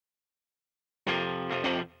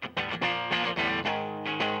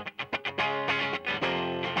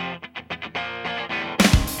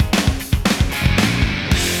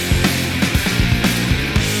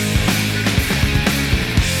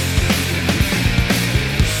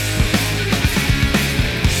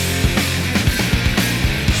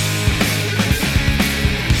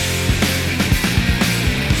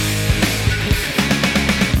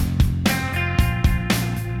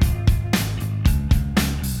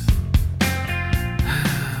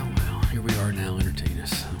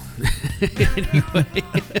Anyway,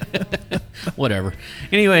 whatever.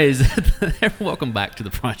 Anyways, welcome back to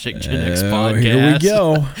the Project Gen X podcast. Here we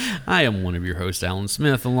go. I am one of your hosts, Alan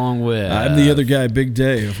Smith, along with... I'm the other guy, Big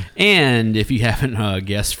Dave. And if you haven't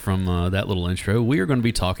guessed from that little intro, we are going to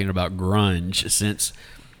be talking about grunge, since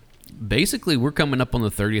basically we're coming up on the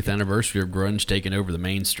 30th anniversary of grunge taking over the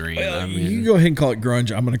mainstream. You can go ahead and call it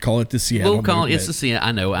grunge. I'm going to call it the Seattle movement. It's the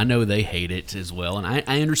Seattle. I know they hate it as well, and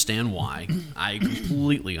I understand why. I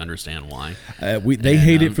completely understand why. They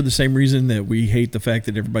hate it for the same reason that we hate the fact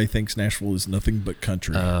that everybody thinks Nashville is nothing but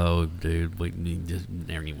country. Oh, dude.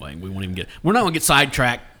 Anyway, we're not going to get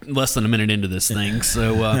sidetracked less than a minute into this thing.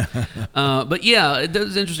 So, but yeah, it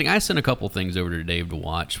was interesting. I sent a couple things over to Dave to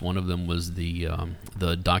watch. One of them was the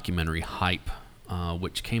documentary Hype,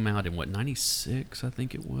 which came out in 96, I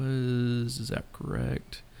think it was. Is that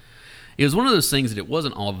correct? It was one of those things that it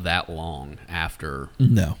wasn't all that long after.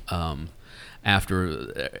 No.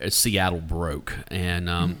 After Seattle broke,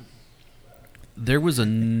 and there was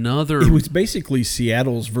another. It was basically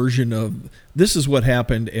Seattle's version of this is what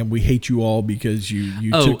happened, and we hate you all because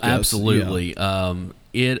you took us. Absolutely. Yeah.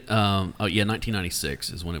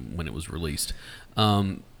 1996 is when it was released,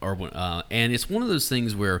 and it's one of those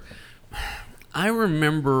things where I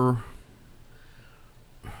remember,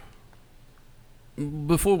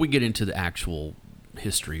 before we get into the actual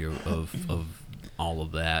history of all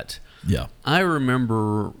of that. Yeah. I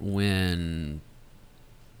remember when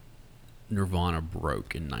Nirvana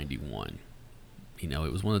broke in 91. You know,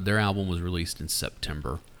 it was their album was released in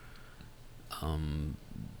September.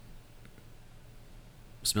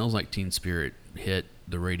 Smells Like Teen Spirit hit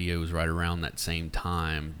the radios right around that same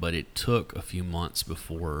time, but it took a few months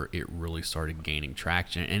before it really started gaining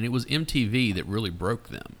traction, and it was MTV that really broke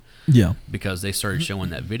them. Yeah. Because they started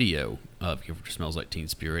showing that video of Smells Like Teen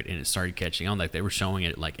Spirit, and it started catching on. Like, they were showing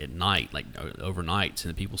it like at night, like overnights,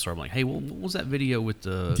 and the people started like, "Hey, well, what was that video with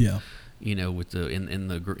the with the in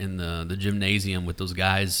the gymnasium with those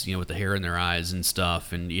guys, with the hair in their eyes and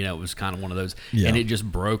stuff?" And it was kind of one of those, and it just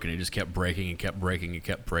broke, and it just kept breaking and kept breaking and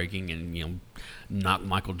kept breaking, and knocked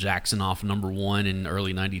Michael Jackson off #1 in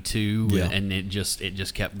early '92, and it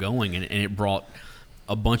just kept going, and it brought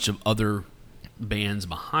a bunch of other bands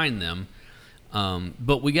behind them,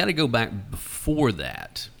 but we got to go back before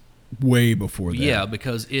that, way before that. Yeah,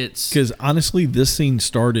 because honestly, this scene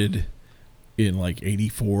started in like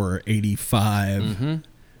 84, 85. Mm-hmm.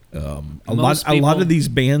 A lot of these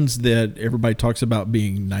bands that everybody talks about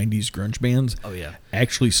being 90s grunge bands,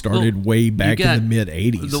 actually started way back in the mid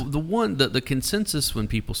 80s. The consensus when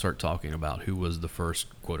people start talking about who was the first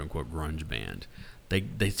quote unquote grunge band, they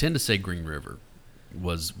tend to say Green River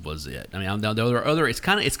was it. I mean, there are other. It's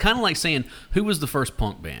kind of like saying who was the first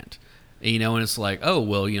punk band, and it's like, oh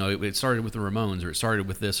well, it started with the Ramones, or it started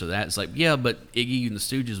with this or that. It's like, yeah, but Iggy and the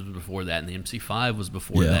Stooges was before that, and the MC5 was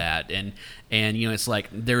before that, and it's like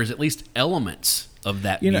there's at least elements of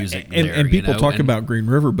that music there. And people talk about Green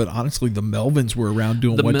River, but honestly, the Melvins were around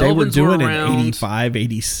doing what they were doing in 85,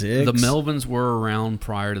 86. The Melvins were around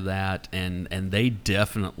prior to that, and they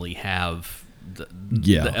definitely have.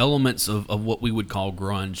 The elements of what we would call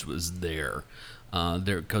grunge was there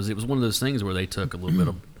because it was one of those things where they took a little bit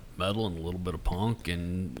of metal and a little bit of punk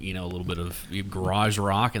and a little bit of garage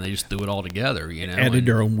rock, and they just threw it all together. Added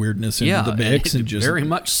their own weirdness into the mix, and just very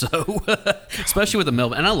much so, especially with the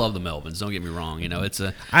Melvins. And I love the Melvins. Don't get me wrong.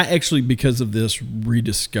 I actually, because of this,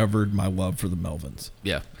 rediscovered my love for the Melvins.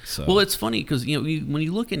 Yeah. So. Well, it's funny because when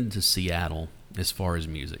you look into Seattle as far as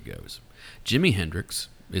music goes, Jimi Hendrix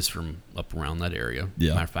is from up around that area.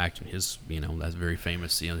 Yeah. Matter of fact, his that's very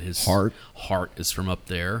famous. His Heart is from up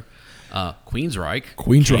there.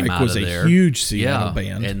 Queensryche was a huge Seattle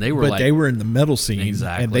band, and they were in the metal scene,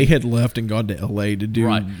 exactly, and they had left and gone to L.A. to do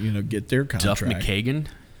get their contract. Duff McKagan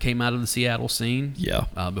came out of the Seattle scene,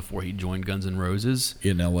 before he joined Guns N' Roses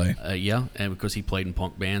in L.A. And because he played in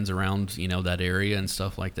punk bands around that area and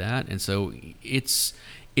stuff like that, and so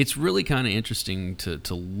it's really kind of interesting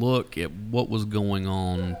to look at what was going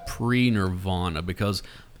on pre-Nirvana, because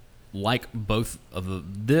like both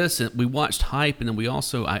of this, we watched Hype, and then we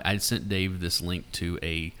also I sent Dave this link to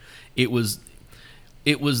it was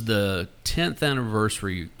the 10th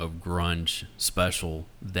anniversary of grunge special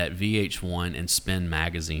that VH1 and Spin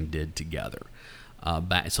magazine did together.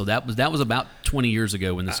 So that was about 20 years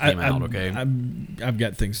ago when this came out. Okay, I've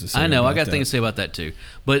got things to say. I know about I got that. things to say about that too.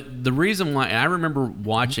 But the reason why I remember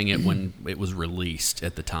watching it when it was released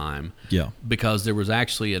at the time, because there was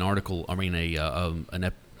actually an article. I mean,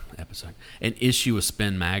 an issue of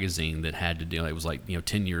Spin magazine that had to do. It was like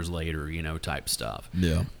 10 years later, type stuff.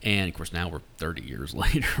 Yeah. And of course now we're 30 years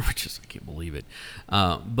later, which is I can't believe it.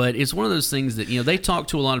 But it's one of those things that they talk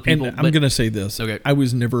to a lot of people. And I'm going to say this. Okay. I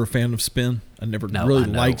was never a fan of Spin. I never really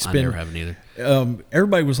liked Spin. I never haven't either.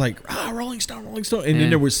 Everybody was like, Rolling Stone, and then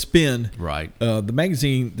there was Spin. Right.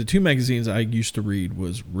 The two magazines I used to read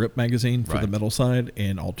was Rip magazine for the metal side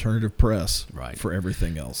and Alternative Press for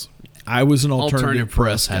everything else. I was an alternative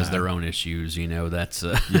press has their own issues, that's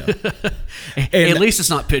at least it's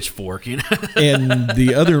not Pitchfork, And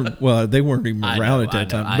the other, they weren't even around at that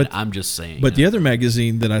time. But I'm just saying. But the other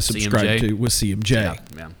magazine that I subscribed to was CMJ.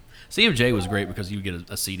 Yeah. CMJ was great because you would get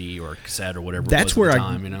a CD or a cassette or whatever. That's where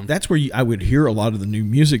I would hear a lot of the new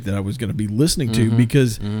music that I was going to be listening to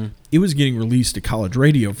because it was getting released to college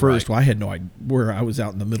radio first. Well, I had no idea where I was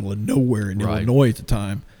out in the middle of nowhere in Illinois at the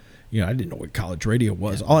time. I didn't know what college radio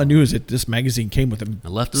was. All I knew is that this magazine came with a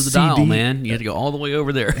left of the CD, dial, man. You had to go all the way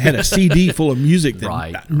over there. It had a CD full of music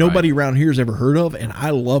that nobody around here has ever heard of, and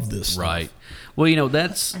I love this stuff. Right. Well,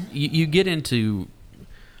 that's you get into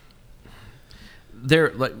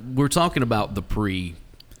there. Like we're talking about the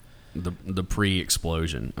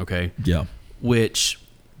pre-explosion, okay? Yeah. Which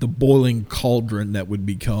the boiling cauldron that would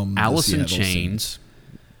become Alice in Chains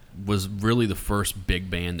was really the first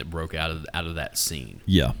big band that broke out of that scene.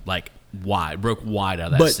 Yeah, broke wide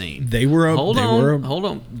out of that scene. They were hold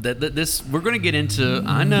on. This we're going to get into.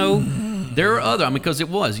 I know there are other. Because it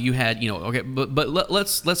was you had okay, but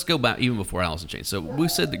let's go back even before Alice in Chains. So we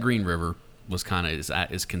said that Green River was kind of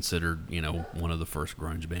is considered one of the first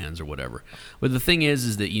grunge bands or whatever. But the thing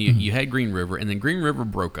is that you had Green River, and then Green River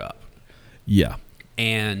broke up. Yeah,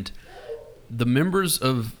 and the members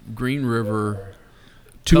of Green River.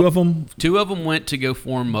 Two of them went to go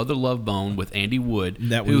form Mother Love Bone with Andy Wood,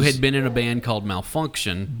 who had been in a band called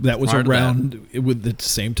Malfunction. That was around at the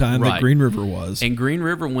same time that Green River was. And Green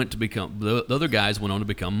River went to become, the other guys went on to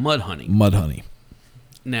become Mudhoney.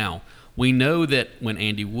 Now, we know that when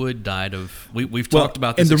Andy Wood died of, we've talked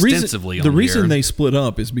about this extensively on the reason they split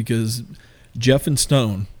up is because Jeff and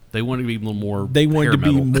Stone, they wanted to be a little more. They wanted to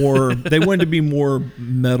be more. They wanted to be more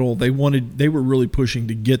metal. They were really pushing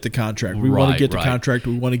to get the contract. We want to get the contract.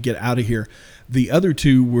 We want to get out of here. The other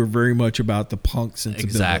two were very much about the punk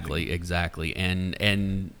sensibility. Exactly.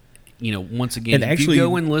 And once again, if you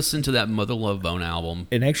go and listen to that Mother Love Bone album,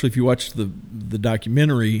 and actually, if you watch the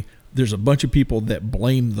documentary, there's a bunch of people that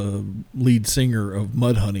blame the lead singer of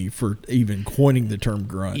Mudhoney for even coining the term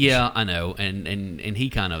grunge. Yeah, I know, and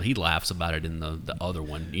he laughs about it in the other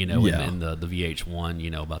one, in the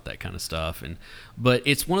VH1, about that kind of stuff. But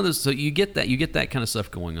it's one of those. So you get that kind of stuff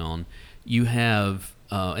going on. You have,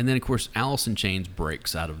 and then of course Alice in Chains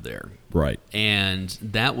breaks out of there, right? And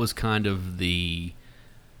that was kind of the.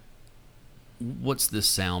 What's this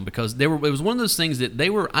sound? Because it was one of those things that they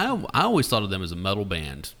were. I always thought of them as a metal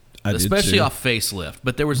band. Especially off Facelift,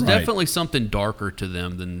 but there was definitely something darker to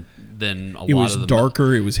them than a lot of them. It was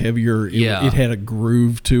darker. It was heavier. It had a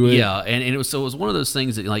groove to it. Yeah, and it was one of those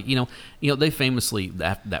things that they famously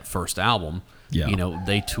that first album. Yeah.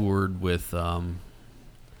 They toured with that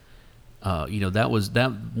was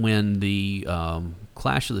when the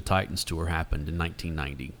Clash of the Titans tour happened in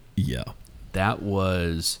 1990. Yeah, that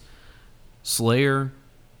was Slayer,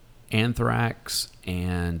 Anthrax,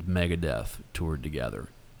 and Megadeth toured together.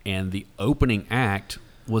 And the opening act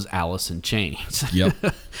was Alice in Chains. Yep.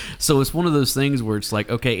 So it's one of those things where it's like,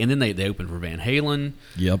 okay, and then they opened for Van Halen.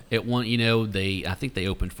 Yep. At one, I think they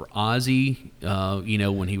opened for Ozzy.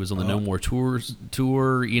 When he was on the No More tour.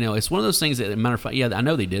 It's one of those things that, matter of fact, yeah, I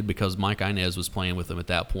know they did because Mike Inez was playing with them at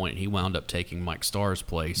that point. He wound up taking Mike Starr's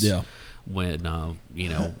place. Yeah. When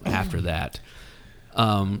after that.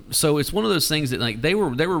 So it's one of those things that they were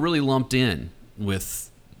really lumped in with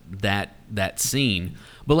that scene.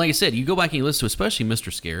 But like I said, you go back and you listen to especially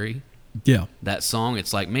Mr. Scary. Yeah. That song,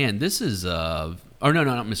 it's like, man, this is no,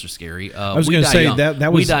 not Mr. Scary. I was going to say that's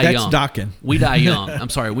Dokken. We Die Young. I'm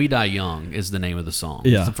sorry, We Die Young is the name of the song.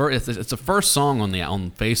 Yeah. It's the first song on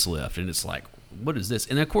Facelift, and it's like, what is this?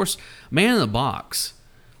 And of course, Man in the Box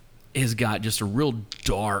has got just a real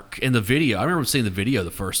dark in the video. I remember seeing the video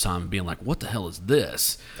the first time and being like, what the hell is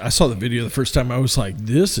this? I saw the video the first time. I was like,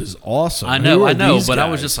 this is awesome. I know, but I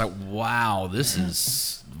was just like, wow,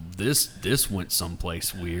 this went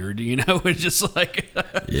someplace weird, It's just like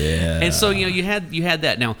yeah. And so, you had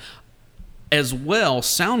that. Now, as well,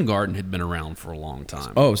 Soundgarden had been around for a long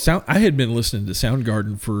time. Oh, I had been listening to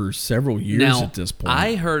Soundgarden for several years at this point.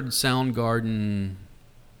 I heard Soundgarden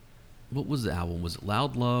what was the album? Was it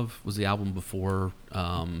Loud Love? Was the album before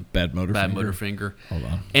Bad Motorfinger? Hold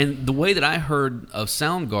on. And the way that I heard of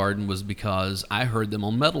Soundgarden was because I heard them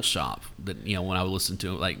on Metal Shop. That when I would listen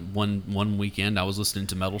to it, like one weekend, I was listening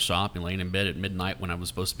to Metal Shop and laying in bed at midnight when I was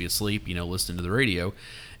supposed to be asleep, listening to the radio,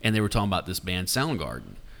 and they were talking about this band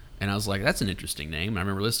Soundgarden. And I was like, that's an interesting name. And I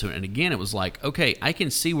remember listening to it. And again, it was like, okay, I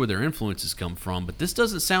can see where their influences come from, but this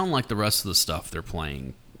doesn't sound like the rest of the stuff they're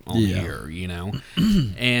playing on here,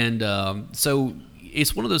 And so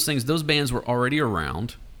it's one of those things. Those bands were already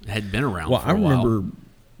around, had been around for a while. Well, I remember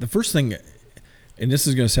the first thing, and this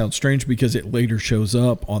is going to sound strange because it later shows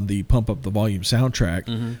up on the Pump Up the Volume soundtrack.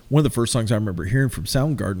 Mm-hmm. One of the first songs I remember hearing from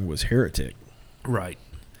Soundgarden was Heretic. Right.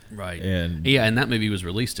 And that movie was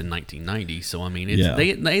released in 1990. So I mean,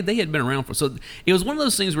 they had been around for. So it was one of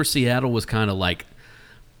those things where Seattle was kind of like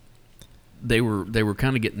they were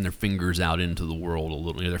kind of getting their fingers out into the world a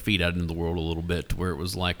little, their feet out into the world a little bit, to where it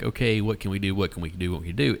was like, okay, what can we do? What can we do? What can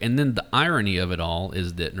we do? And then the irony of it all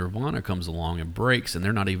is that Nirvana comes along and breaks, and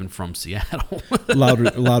they're not even from Seattle. louder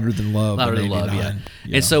than love. Louder than love, yeah.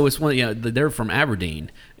 And so it's they're from Aberdeen,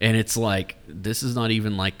 and it's like, this is not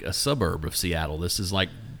even like a suburb of Seattle. This is like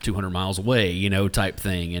 200 miles away, type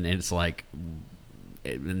thing. And it's like,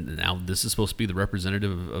 now this is supposed to be the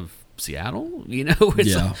representative of Seattle,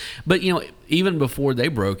 but even before they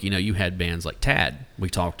broke, you had bands like Tad we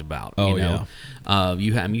talked about. You had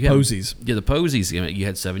Posies. Yeah, the Posies. You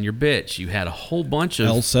had 7 Year Bitch. You had a whole bunch of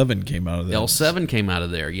L7 came out of there. L7 came out of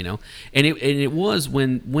there. And it was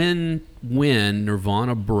when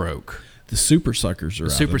Nirvana broke. The Super Suckers are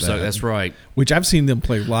out Super of that. Suckers, that's right. Which I've seen them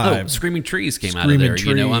play live. Oh, Screaming Trees came out of there.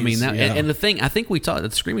 And the thing, I think we talked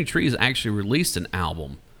that Screaming Trees actually released an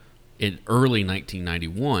album in early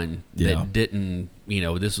 1991 that didn't,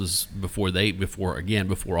 this was before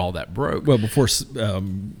all that broke. Well, before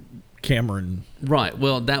Cameron. Right.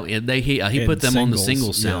 Well, he put them on the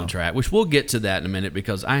singles soundtrack, which we'll get to that in a minute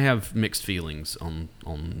because I have mixed feelings on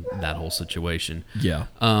that whole situation. Yeah.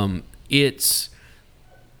 It's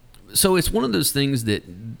one of those things that,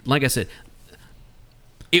 like I said,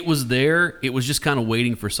 it was there. It was just kind of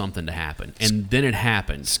waiting for something to happen, and then it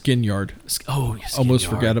happened. Skinyard. Almost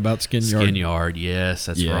forgot about Skinyard. Skinyard, yes,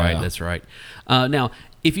 that's right. That's right. Now,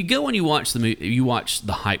 if you go and you watch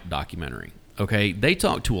the Hype documentary, okay, they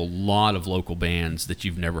talk to a lot of local bands that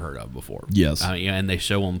you've never heard of before. Yes. And they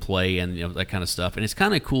show them play and that kind of stuff. And it's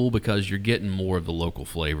kind of cool because you're getting more of the local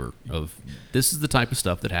flavor of this is the type of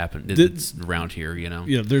stuff that happened that's around here,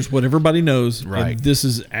 there's what everybody knows. Right. And this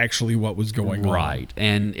is actually what was going on. Right.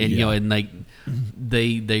 And and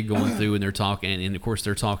they going through and they're talking, and of course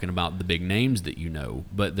they're talking about the big names that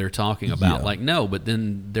but they're talking about but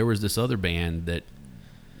then there was this other band that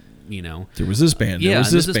there was this band. There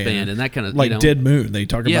was this band, and that kind of like Dead Moon. They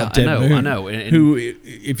talk about Dead Moon. I know. And who,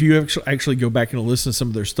 if you actually go back and listen to some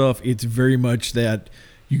of their stuff, it's very much that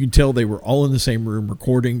you can tell they were all in the same room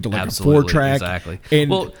recording to like a 4-track. Exactly.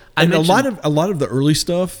 And a lot of the early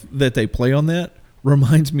stuff that they play on that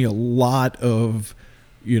reminds me a lot of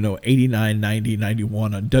 89, 90,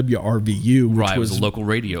 91 on WRVU, which was a local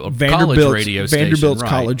radio, Vanderbilt's radio station. Vanderbilt's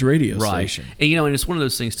college radio station. And and it's one of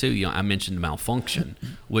those things too. I mentioned Malfunction,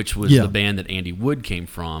 which was the band that Andy Wood came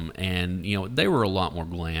from, and they were a lot more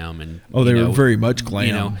glam and they were very much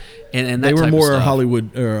glam. And they were more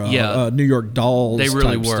Hollywood New York Dolls. They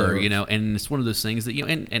really were, stuff. And it's one of those things that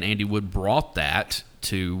and Andy Wood brought that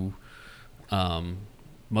to Mother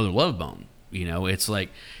Love Bone. It's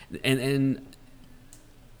like and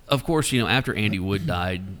of course, after Andy Wood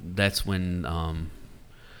died, that's when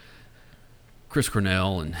Chris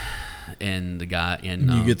Cornell and the guy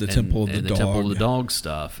and you get the Temple of the Dog. Temple of the Dog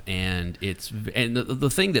stuff, and the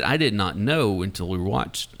thing that I did not know until I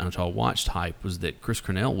watched Hype was that Chris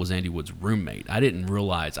Cornell was Andy Wood's roommate. I didn't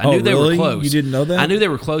realize. I knew they were close. You didn't know that? I knew they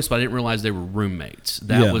were close, but I didn't realize they were roommates.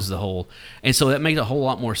 That was the whole, and so that made a whole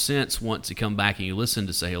lot more sense once you come back and you listen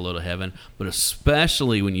to Say Hello to Heaven, but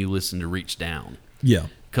especially when you listen to Reach Down. Yeah.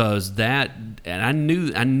 Because and I knew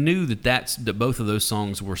that both of those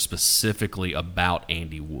songs were specifically about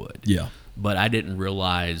Andy Wood. Yeah. But I didn't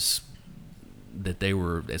realize that they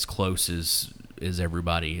were as close as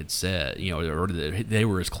everybody had said, or that they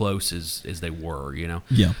were as close as they were,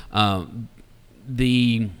 Yeah.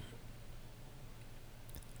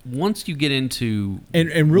 Once you get into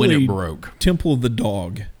and really When It Broke, Temple of the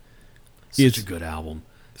Dog, it's a good album.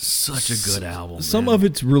 Such a good album. Some of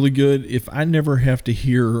it's really good. If I never have to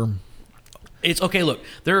hear, it's okay. Look,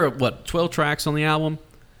 there are 12 tracks on the album.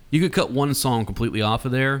 You could cut one song completely off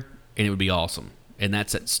of there, and it would be awesome. And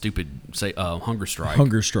that's that stupid Hunger Strike.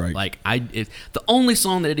 Hunger Strike. Like the only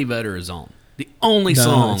song that Eddie Vedder is on. The only No,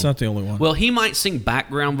 song. it's not the only one. Well, he might sing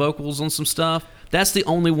background vocals on some stuff. That's the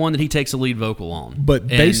only one that he takes a lead vocal on. But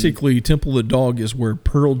basically, Temple of the Dog is where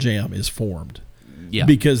Pearl Jam is formed. Yeah.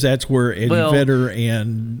 Because that's where Eddie Vedder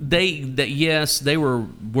and they were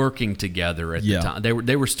working together at the time.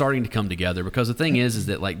 They were starting to come together, because the thing is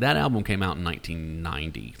that like that album came out in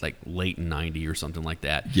 1990, like late in 90 or something like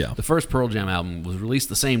that. Yeah. The first Pearl Jam album was released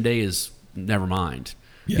the same day as Nevermind.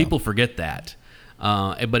 Yeah. People forget that.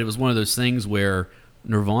 But it was one of those things where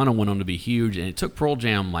Nirvana went on to be huge, and it took Pearl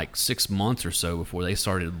Jam like 6 months or so before they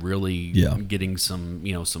started really getting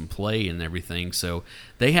some play and everything. So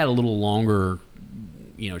they had a little longer,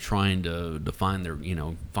 trying to find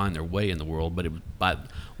their way in the world. But it was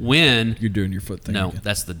when you're doing your foot thing. No, again.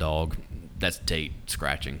 that's the dog. That's Tate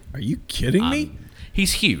scratching. Are you kidding me?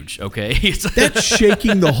 He's huge. Okay, that's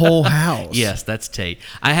shaking the whole house. Yes, that's Tate.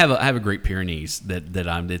 I have a Great Pyrenees that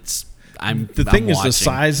I'm. The thing is the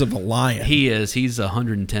size of a lion. He is. He's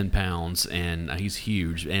 110 pounds, and he's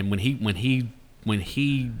huge. And when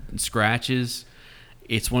he scratches,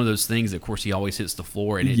 it's one of those things that, of course, he always hits the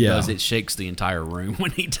floor, and it shakes the entire room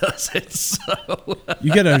when he does it. So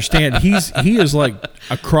you got to understand, he is like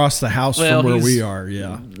across the house from where we are.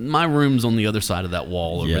 Yeah, my room's on the other side of that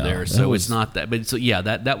wall over there, so it's not that. But so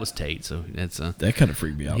that was Tate. So it's that kind of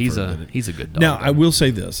freaked me out. He's a good dog. Now I will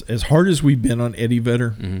say this: as hard as we've been on Eddie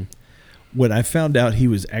Vedder. Mm-hmm. When I found out he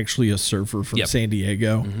was actually a surfer from San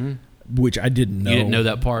Diego, which I didn't know. You didn't know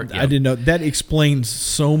that part? Yep. I didn't know. That explains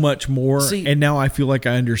so much more. See, and now I feel like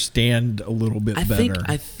I understand a little bit better.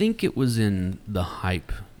 I think it was in the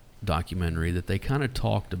Hype documentary that they kind of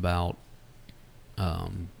talked about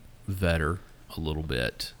Vedder a little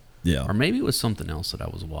bit. Yeah. Or maybe it was something else that I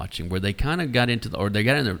was watching where they kind of got into the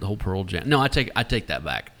whole Pearl Jam. No, I take that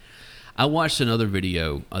back. I watched another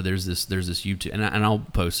video. There's this YouTube, and I'll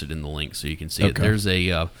post it in the link so you can see it. There's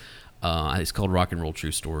it's called Rock and Roll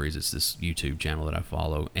True Stories. It's this YouTube channel that I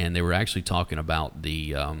follow, and they were actually talking about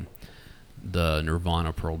the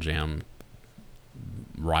Nirvana Pearl Jam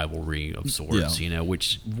rivalry of sorts,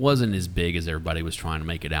 which wasn't as big as everybody was trying to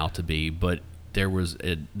make it out to be. But there was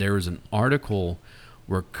an article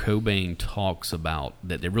where Cobain talks about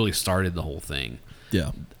that they really started the whole thing.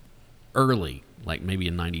 Yeah. Early. Like maybe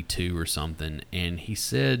in 92 or something, and he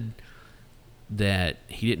said that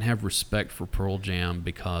he didn't have respect for Pearl Jam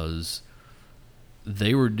because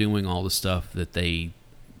they were doing all the stuff that they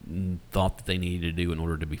thought that they needed to do in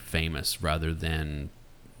order to be famous rather than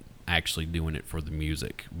actually doing it for the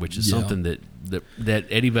music, which is something that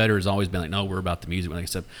Eddie Vedder has always been like, no, we're about the music. Like I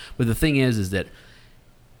said, but the thing is that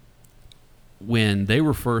when they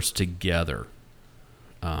were first together,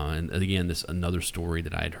 and again, this another story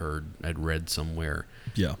that I'd read somewhere.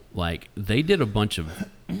 Yeah, like they got on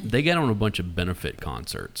a bunch of benefit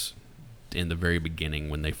concerts in the very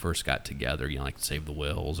beginning when they first got together. Like Save the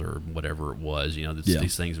Whales or whatever it was.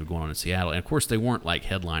 These things were going on in Seattle, and of course they weren't like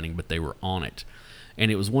headlining, but they were on it.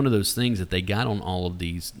 And it was one of those things that they got on all of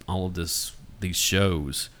these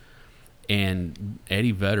shows, and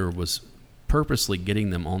Eddie Vedder was purposely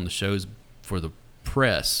getting them on the shows for the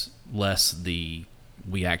press, less the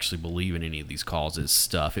we actually believe in any of these causes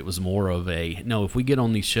stuff. It was more of if we get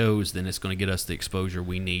on these shows, then it's going to get us the exposure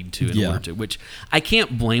we need to in order to, which I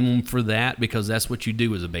can't blame them for that because that's what you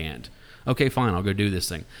do as a band. Okay, fine, I'll go do this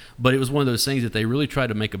thing. But it was one of those things that they really tried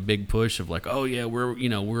to make a big push of like, oh yeah, we're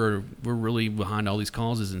really behind all these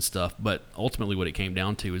causes and stuff. But ultimately what it came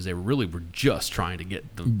down to is they were just trying to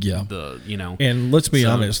get the And let's be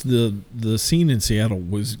honest, the scene in Seattle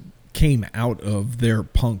came out of their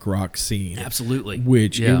punk rock scene. Absolutely.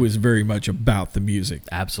 Which it was very much about the music.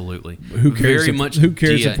 Absolutely. Who cares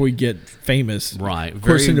if we get famous? Right. Of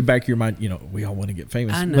course, in the back of your mind, we all want to get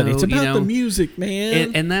famous. I know, but it's about the music,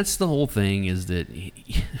 man. And that's the whole thing is that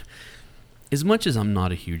as much as I'm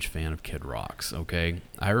not a huge fan of Kid Rock's, okay,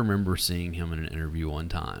 I remember seeing him in an interview one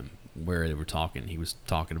time where he was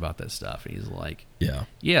talking about that stuff, and he's like,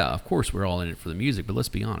 yeah, of course we're all in it for the music, but let's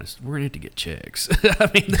be honest, we're in it to get chicks. I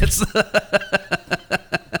mean, that's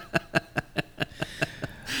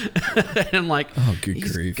and I'm like, oh, good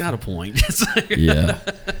grief, got a point. Yeah.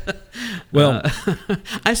 Well,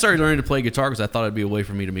 I started learning to play guitar because I thought it'd be a way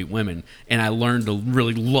for me to meet women, and I learned to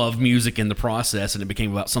really love music in the process, and it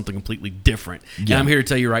became about something completely different. And I'm here to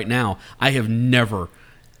tell you right now, I have never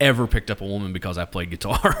ever picked up a woman because I played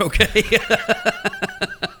guitar, okay?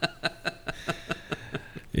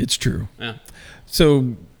 It's true. Yeah.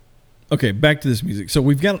 So, okay, back to this music. So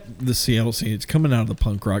we've got the Seattle scene. It's coming out of the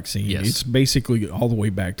punk rock scene. Yes. It's basically all the way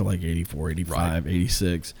back to like 84, 85, right.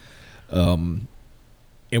 86. And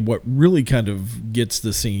what really kind of gets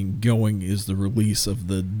the scene going is the release of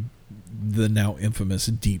the the now infamous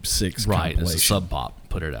Deep Six compilation. Right, Sub Pop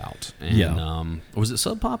put it out. And, was it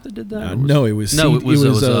Sub Pop that did that? No, it was CZ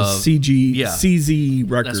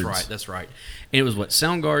Records. That's right. And it was what,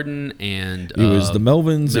 Soundgarden and... it was the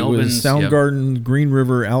Melvins, it was Soundgarden, Green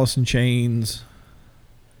River, Alice in Chains.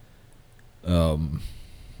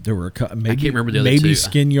 There were I can't remember the other two. Maybe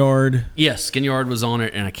Skinyard. Yes, Skinyard was on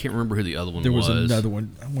it, and I can't remember who the other one was. There was another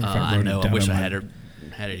one. I wonder if I wrote it down. I wish I had it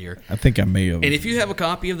here. I think I may have. And if you have a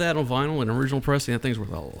copy of that on vinyl and original pressing, that thing's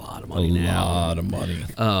worth a lot of money now. A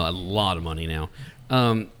lot of money now.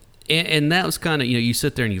 And that was kind of, you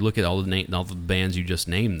sit there and you look at all the bands you just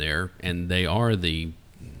named there, and they are the,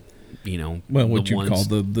 what you call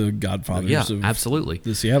the godfathers of absolutely.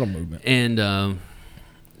 The Seattle movement. And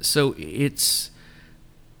so it's...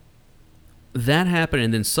 That happened,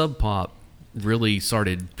 and then Sub Pop really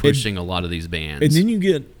started pushing a lot of these bands. And then you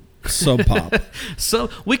get Sub Pop. So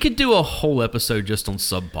we could do a whole episode just on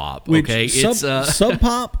Sub Pop. Okay, Sub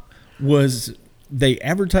Pop was, they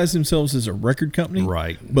advertised themselves as a record company,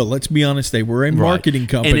 right? But let's be honest, they were a marketing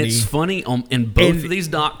company. And it's funny in both of these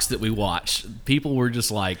docs that we watched, people were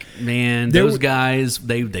just like, "Man, those guys,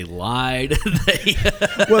 they lied."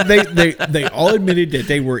 They all admitted that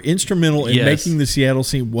they were instrumental in making the Seattle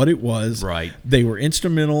scene what it was. Right. They were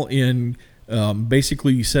instrumental in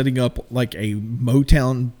basically setting up like a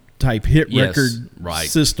Motown type hit record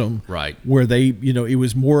system, right? Where they, it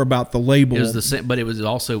was more about the label. It was the same, but it was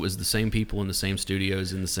the same people in the same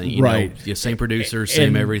studios in the same, same producers,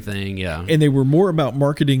 same everything, yeah. And they were more about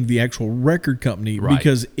marketing the actual record company,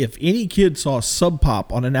 because if any kid saw Sub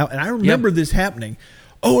Pop on an album, and I remember this happening.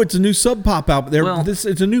 Oh, it's a new Sub Pop album. It's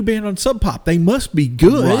a new band on Sub Pop. They must be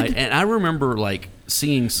good, right? And I remember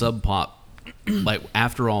seeing Sub Pop.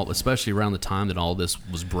 After all, especially around the time that all this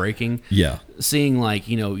was breaking, seeing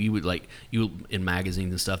you would in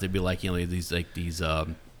magazines and stuff, they'd be there'd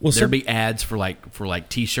be ads for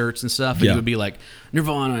T-shirts and stuff, and it would be like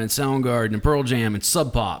Nirvana and Soundgarden and Pearl Jam and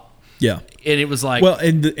Sub Pop. Yeah, and it was like,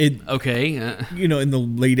 in the late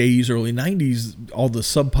 '80s, early '90s, all the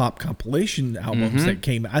Sub Pop compilation albums that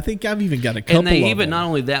came. I think I've even got a couple. And not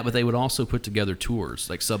only that, but they would also put together tours,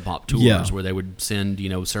 like Sub Pop tours, where they would send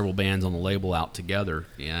several bands on the label out together.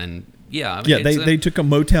 And they took a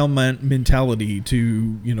Motown mentality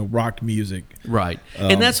to rock music, right?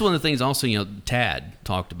 And that's one of the things also Tad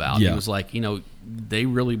talked about. He was like, they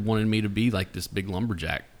really wanted me to be like this big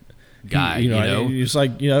lumberjack guy, It's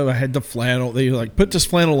like, I had the flannel. They were like, put this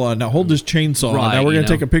flannel on. Now hold this chainsaw. Right, now we're going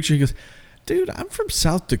to take a picture. He goes, dude, I'm from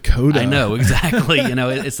South Dakota. I know, exactly.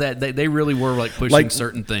 It's that they really were pushing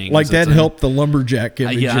certain things. Like that helped the lumberjack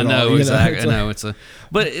image. Yeah, I know, exactly. I know.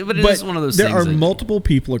 But it is one of those things. There are multiple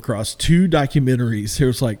people across 2 documentaries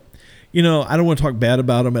who's like, I don't want to talk bad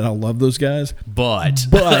about them, and I love those guys. But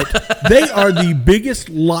they are the biggest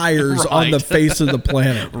liars on the face of the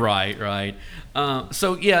planet. Right.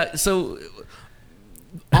 So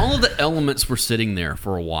all of the elements were sitting there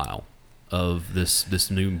for a while of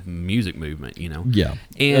this new music movement, Yeah.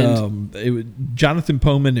 And it was Jonathan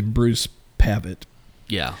Poman and Bruce Pavitt.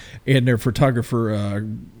 Yeah. And their photographer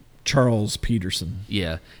Charles Peterson.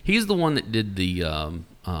 Yeah. He's the one that did the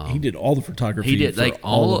he did all the photography. He did for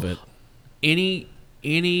all of it. Any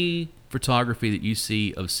photography that you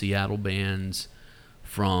see of Seattle bands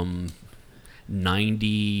from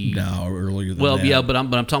 90 earlier than that. Yeah, but I'm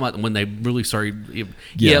talking about when they really started.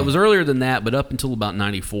 It was earlier than that, but up until about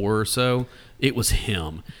 94 or so, it was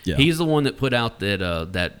him. Yeah. He's the one that put out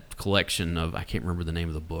that collection of, I can't remember the name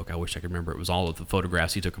of the book. I wish I could remember. It was all of the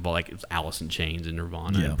photographs he took of it was Alice in Chains and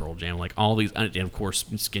Nirvana and Pearl Jam, all these, and of course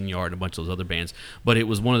Skinyard and a bunch of those other bands. But it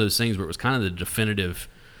was one of those things where it was kind of the definitive.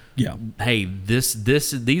 Yeah. Hey, these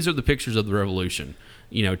are the pictures of the revolution,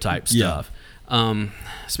 type stuff.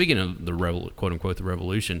 Speaking of the quote unquote the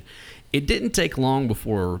revolution, it didn't take long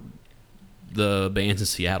before the bands in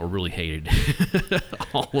Seattle really hated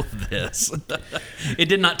all of this. It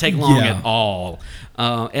did not take long at all,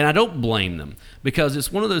 and I don't blame them, because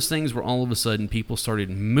it's one of those things where all of a sudden people started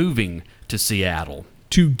moving to Seattle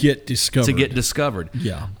to get discovered.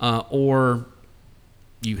 Yeah, or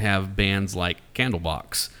you have bands like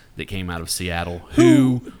Candlebox that came out of Seattle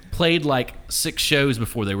who played 6 shows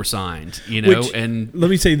before they were signed, and let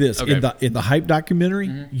me say this, in the Hype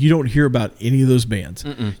documentary, you don't hear about any of those bands.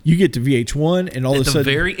 You get to VH1 and all of a sudden at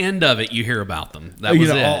the very end of it you hear about them. That was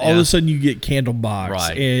all of a sudden you get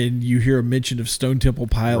Candlebox, and you hear a mention of Stone Temple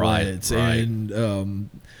Pilots, and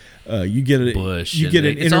you get Bush. You get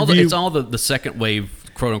an interview. It's all the second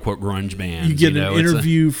wave quote unquote grunge bands. You get an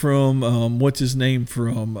interview from what's his name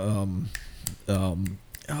from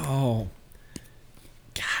God,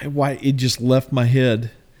 why it just left my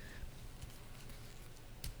head.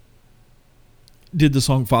 did the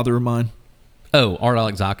song "Father of Mine"? Oh, Art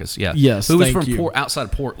Alexakis, yeah. Yes, who was thank from you. outside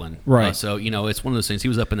of Portland. Right. So, it's one of those things. He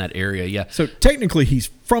was up in that area, yeah. So, technically, he's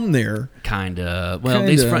from there. Kind of. Well,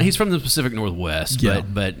 he's from the Pacific Northwest, Yeah.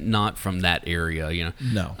 but not from that area,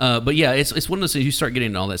 No. But, yeah, it's one of those things. You start getting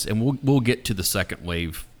into all this, and we'll get to the second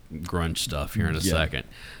wave grunge stuff here in a second.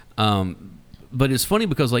 But it's funny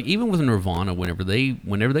because, like, even with Nirvana, whenever they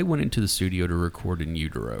went into the studio to record In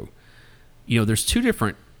Utero, there's two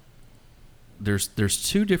different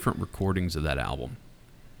recordings of that album.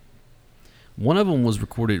 One of them was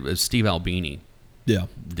recorded as Steve Albini. Yeah.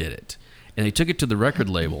 Did it. And they took it to the record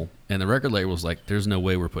label, and the record label was like, there's no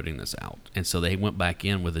way we're putting this out. And so they went back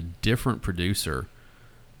in with a different producer,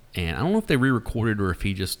 and I don't know if they re-recorded or if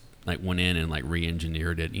he just like went in and like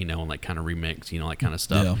re-engineered it, and like kind of remixed, that kind of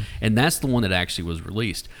stuff. Yeah. And that's the one that actually was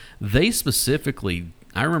released. They specifically,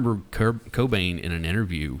 I remember Cobain in an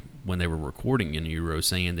interview when they were recording In Utero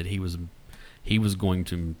saying that he was going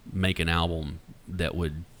to make an album that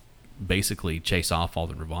would basically chase off all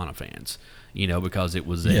the Nirvana fans, because it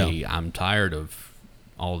was I'm tired of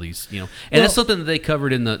all these, and that's something that they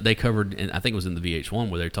covered in I think it was in the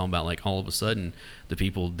VH1 where they're talking about like all of a sudden the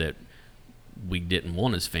people that we didn't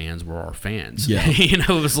want as fans were our fans. Yeah. It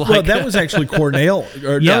was like... Well, that was actually Cornell.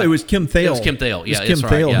 No, it was Kim Thale. It was Kim Thale, yeah. It was Kim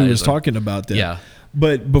Thale who was talking about that. Yeah.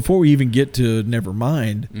 But before we even get to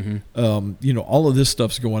Nevermind, all of this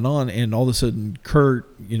stuff's going on, and all of a sudden Kurt,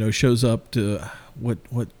 shows up to what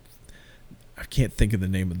I can't think of the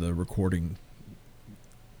name of the recording,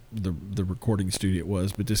 the recording studio it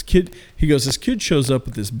was, but this kid shows up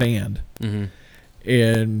with this band,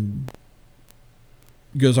 and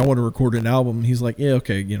goes, I want to record an album. And he's like, yeah,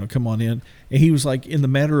 okay, come on in. And he was like, in the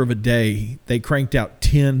matter of a day, they cranked out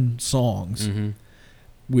 10 songs,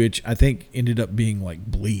 which I think ended up being like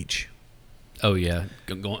Bleach. Oh yeah,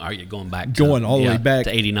 going back all the way back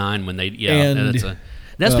to '89 when they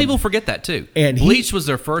that's people forget that too. And Bleach was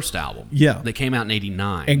their first album. Yeah, that came out in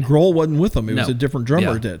 '89. And Grohl wasn't with them. It was a different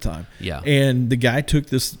drummer at that time. Yeah, and the guy took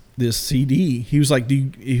this CD. He was like,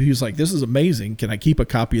 this is amazing. Can I keep a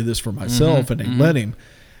copy of this for myself? And they let him.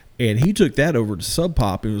 And he took that over to Sub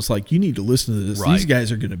Pop and was like, you need to listen to this. Right. These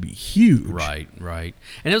guys are going to be huge. Right. And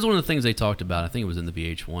that was one of the things they talked about. I think it was in the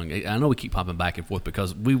VH1. I know we keep popping back and forth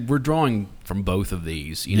because we're drawing from both of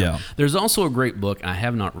these. There's also a great book. I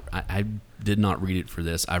did not read it for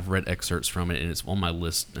this. I've read excerpts from it, and it's on my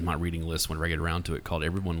list, in my reading list when I get around to it, called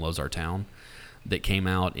Everyone Loves Our Town, that came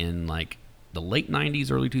out in like the late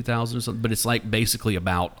 90s, early 2000s or something. But it's like basically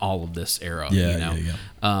about all of this era.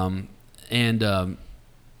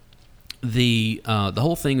 The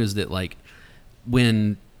whole thing is that like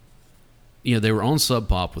when they were on Sub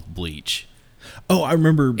Pop with Bleach. Oh, I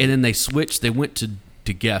remember. And then they switched. They went to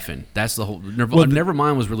Geffen. That's the whole.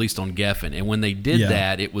 Nevermind was released on Geffen, and when they did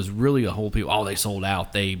that, it was really a whole people. Oh, they sold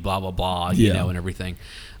out. They blah blah blah. And everything.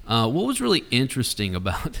 What was really interesting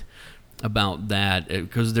about that,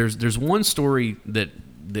 because there's one story that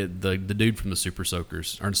the dude from the Super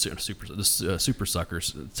Suckers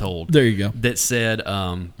told. There you go. That said,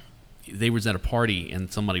 they was at a party and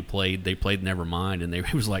they played Nevermind, and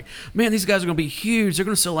he was like, man, these guys are going to be huge. They're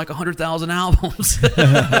going to sell like 100,000 albums,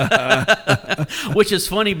 which is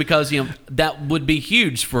funny because that would be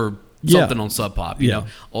huge for something on Sub Pop.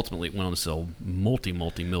 Ultimately it went on to sell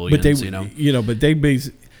multi-millions.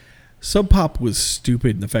 But Sub Pop was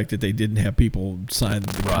stupid in the fact that they didn't have people sign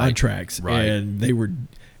the contracts, and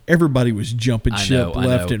everybody was jumping ship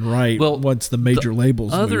left and right once the major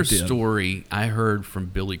labels moved in. Other story I heard from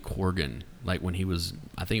Billy Corgan, like when he was,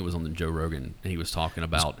 I think it was on the Joe Rogan, and he was talking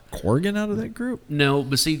about... Was Corgan out of that group? No,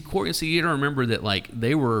 but Corgan, you don't remember that like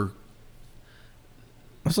they were...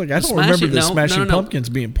 I was like, I don't remember the Smashing Pumpkins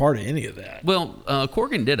being part of any of that. Well,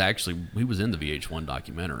 Corgan did actually. He was in the VH1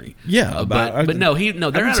 documentary. Yeah, but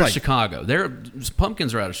they're out of Chicago.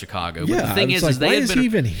 Pumpkins are out of Chicago. But the thing is why is he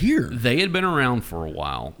even here? They had been around for a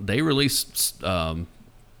while. They released their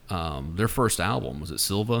first album. Was it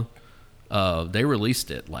Silva? They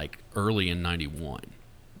released it like early in '91.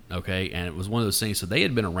 Okay, and it was one of those things. So they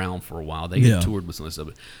had been around for a while. They had toured with some of this stuff.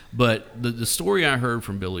 But the story I heard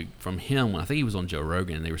from him, I think he was on Joe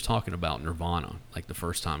Rogan, and they was talking about Nirvana, like the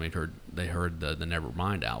first time they heard the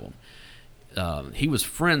Nevermind album. He was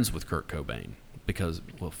friends with Kurt Cobain because,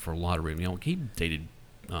 well, for a lot of reasons, he dated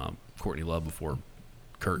Courtney Love before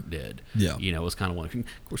Kurt did. Yeah, it was kind of one. Of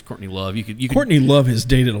course, Courtney Love. Courtney Love has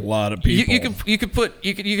dated a lot of people.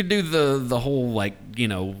 You could do the whole like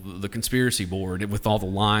the conspiracy board with all the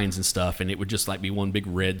lines and stuff, and it would just like be one big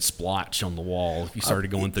red splotch on the wall if you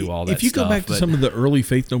started going through all that. If you go back to some of the early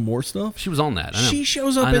Faith No More stuff, she was on that. I know. She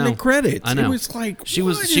shows up in the credits. I know. It was like she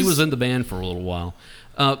was in the band for a little while.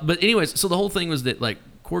 But anyways, so the whole thing was that like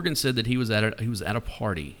Corgan said that he was at a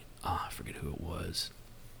party. I forget who it was.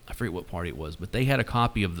 I forget what party it was, but they had a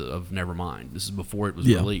copy of Nevermind. This is before it was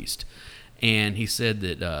released, and he said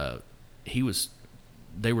that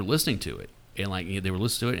they were listening to it, and like they were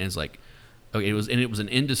listening to it, and it's like, okay, it was an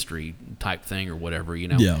industry type thing or whatever, you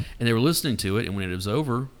know. Yeah. And they were listening to it, and when it was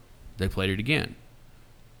over, they played it again,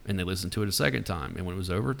 and they listened to it a second time, and when it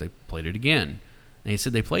was over, they played it again, and he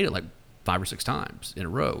said they played it like 5 or 6 times in a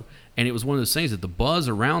row, and it was one of those things that the buzz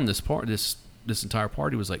around this entire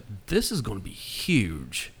party was like, this is going to be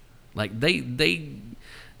huge. Like they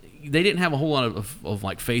didn't have a whole lot of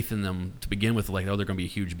like faith in them to begin with. Like, oh, they're going to be a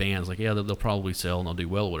huge band. It's like, yeah, they'll probably sell and they'll do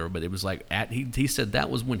well or whatever. But it was like he said that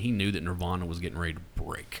was when he knew that Nirvana was getting ready to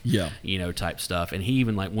break. Yeah, you know, type stuff. And he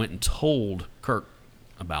even like went and told Kurt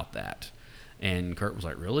about that. And Kurt was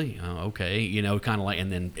like, really? Okay. You know, kind of like, and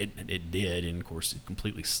then it did. And of course, it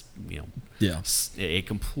completely, you know, it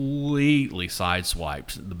completely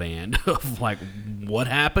sideswiped the band of like, what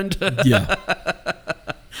happened? Yeah.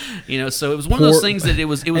 You know, so it was one of those things that it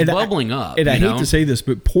was bubbling up. And I hate to say this,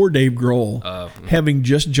 but poor Dave Grohl, having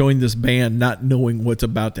just joined this band, not knowing what's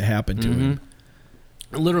about to happen to him.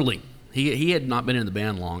 Literally. He had not been in the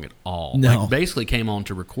band long at all. No. Like, basically came on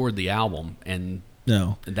to record the album, and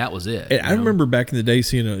that was it. And I remember back in the day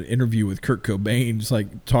seeing an interview with Kurt Cobain, just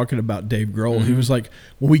like talking about Dave Grohl. He was like,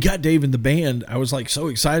 when we got Dave in the band, I was like so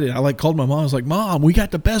excited. I like called my mom. I was like, Mom, we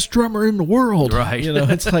got the best drummer in the world. Right. You know,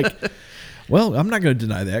 it's like, well, I'm not going to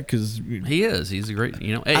deny that because he is. He's a great,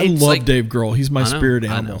 you know. I love like, Dave Grohl. He's my spirit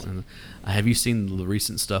animal. Have you seen the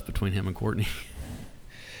recent stuff between him and Courtney?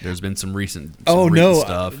 There's been some recent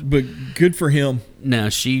stuff. But good for him. No,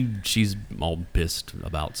 she's all pissed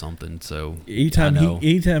about something. So anytime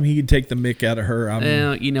he could take the mick out of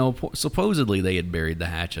her, you know, supposedly they had buried the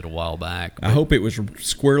hatchet a while back. I hope it was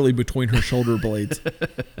squarely between her shoulder blades.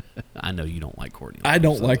 I know you don't like Courtney. I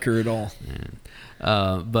don't like her at all.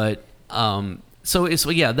 So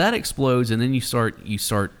that explodes, and then you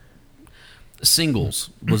start. Singles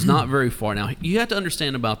was not very far. Now you have to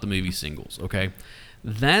understand about the movie Singles. Okay,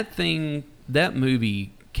 that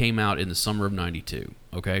movie came out in the summer of '92.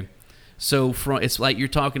 Okay, so it's like you're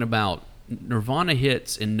talking about Nirvana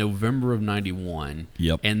hits in November of '91.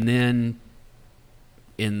 Yep, and then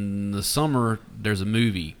in the summer there's a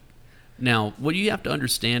movie. Now, what you have to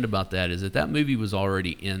understand about that is that movie was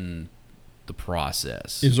already in the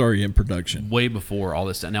process. It was already in production way before all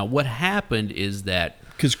this stuff. Now, what happened is that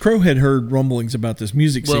because Crow had heard rumblings about this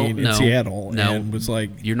music scene in Seattle, and was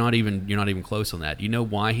like, "You're not even close on that." You know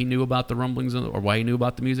why he knew about the rumblings or why he knew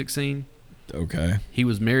about the music scene? Okay, he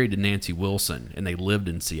was married to Nancy Wilson, and they lived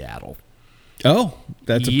in Seattle. Oh,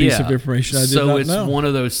 that's a piece of information I did not know. So it's one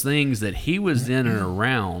of those things that he was in and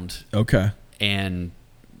around. Okay, and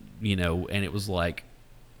you know, and it was like,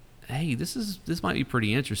 hey, this might be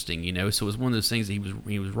pretty interesting, you know. So it was one of those things that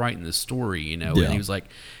he was writing this story, you know, and he was like,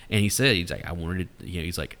 and he's like, I wanted it, you know,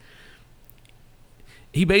 he's like,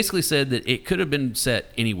 he basically said that it could have been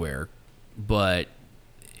set anywhere, but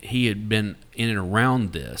he had been in and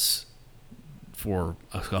around this for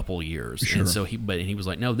a couple of years, and so he was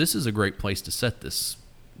like, no, this is a great place to set this,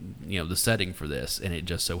 you know, the setting for this, and it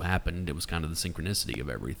just so happened it was kind of the synchronicity of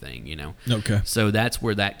everything, you know. Okay. So that's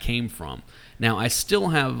where that came from. Now I still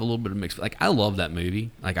have a little bit of mixed. Like I love that movie,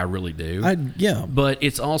 like I really do. But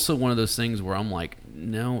it's also one of those things where I'm like,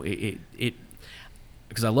 no, it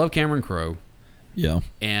because I love Cameron Crowe. Yeah.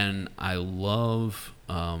 And I love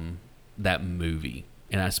that movie,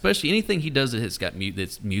 and especially anything he does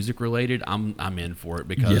that's music related. I'm in for it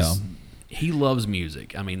because. He loves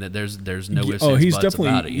music. I mean, there's no ifs and buts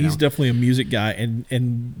about it. He's definitely a music guy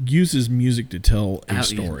and uses music to tell a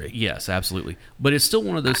story. Yes, absolutely. But it's still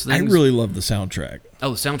one of those things. I really love the soundtrack.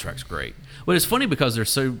 Oh, the soundtrack's great. But it's funny because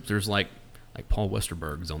there's like Paul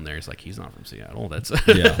Westerberg's on there. It's like he's not from Seattle. That's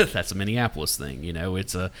that's a Minneapolis thing. You know,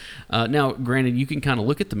 it's now granted you can kind of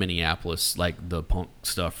look at the Minneapolis like the punk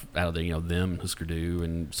stuff out of the, you know, them, Husker Du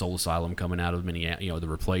and Soul Asylum coming out of Minneapolis, you know, the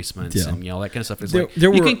Replacements and, you know, that kind of stuff. It's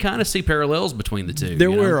you can kind of see parallels between the two.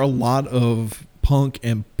 There were a lot of punk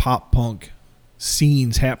and pop punk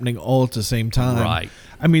scenes happening all at the same time. Right.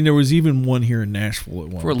 I mean, there was even one here in Nashville at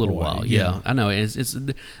one for a little while. Yeah, I know. It's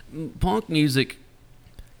punk music.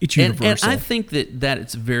 It's universal. And I think that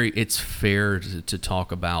it's fair to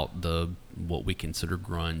talk about what we consider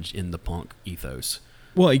grunge in the punk ethos.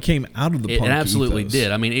 Well, it came out of the punk ethos. It absolutely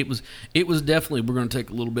did. I mean, it was definitely, we're going to take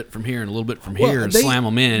a little bit from here and a little bit from here and slam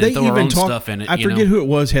them in and throw our own stuff in it. I forget who it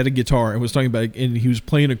was, had a guitar and was talking about it, and he was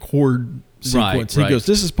playing a chord sequence. He goes,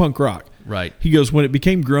 this is punk rock. Right. He goes, when it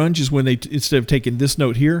became grunge is when they, instead of taking this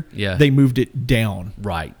note here, they moved it down.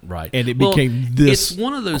 Right. And it became this It's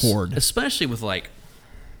one of those, chord. especially with like,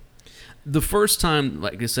 the first time,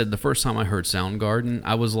 like I said, the first time I heard Soundgarden,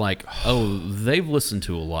 I was like, oh, they've listened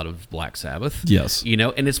to a lot of Black Sabbath. Yes. You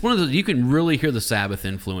know, and it's one of those, you can really hear the Sabbath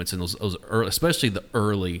influence in those early, especially the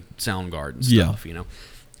early Soundgarden stuff, you know.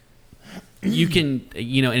 You can,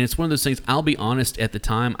 you know, and it's one of those things, I'll be honest, at the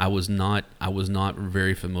time, I was not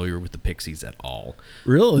very familiar with the Pixies at all.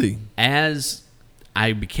 Really? As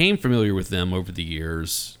I became familiar with them over the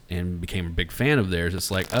years and became a big fan of theirs, it's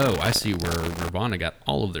like, oh, I see where Nirvana got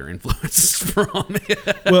all of their influences from.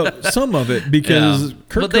 Well, some of it, because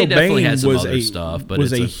Kurt Cobain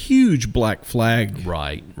was a huge Black Flag.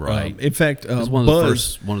 Right. In fact, it was one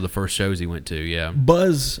of the first shows he went to, yeah.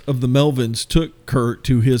 Buzz of the Melvins took Kurt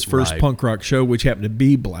to his first punk rock show, which happened to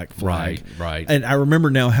be Black Flag. Right. And I remember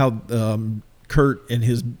now how Kurt and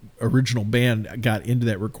his original band got into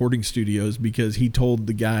that recording studios because he told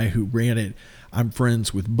the guy who ran it, I'm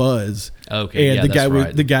friends with Buzz. Okay, and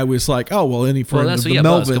the guy was like, oh, well, any friend of the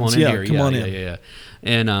Melvins, come on in. Yeah.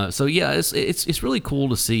 And so it's really cool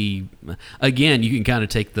to see. Again, you can kind of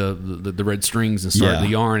take the red strings and start the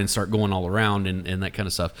yarn and start going all around and that kind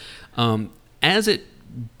of stuff. As it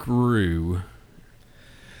grew,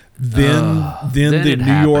 then the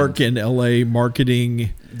New York and LA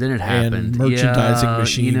marketing, then it happened, and merchandising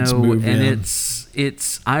machines moved in. And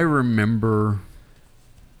it's I remember.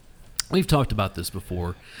 We've talked about this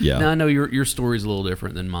before. Yeah. Now, I know your story's a little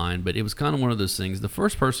different than mine, but it was kind of one of those things. The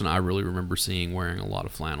first person I really remember seeing wearing a lot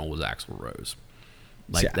of flannel was Axl Rose.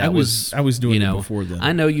 Like, see, I was doing it before then.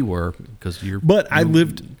 I know you were, because you're. I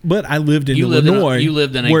lived in Illinois. You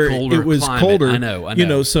lived in a where colder it was climate. colder. I know. You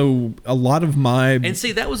know, so a lot of my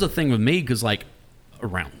that was the thing with me, because like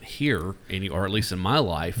around here, or at least in my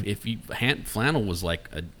life, if flannel was like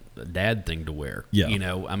a dad thing to wear. Yeah. You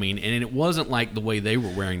know, I mean, and it wasn't like the way they were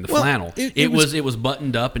wearing the flannel. It was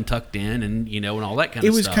buttoned up and tucked in, and and all that kind of stuff.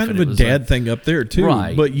 It was kind of a dad thing up there too,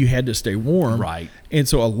 right. But you had to stay warm. Right. And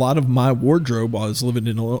so a lot of my wardrobe while I was living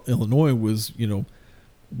in Illinois was,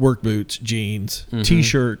 work boots, jeans,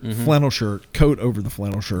 t-shirt, flannel shirt, coat over the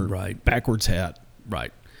flannel shirt, right, backwards hat.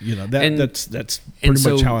 Right. That's pretty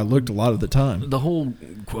much how I looked a lot of the time. The whole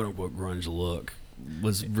quote unquote grunge look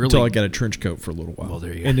was really until I got a trench coat for a little while. Well,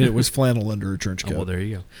 there you go. And then it was flannel under a trench coat. Well, there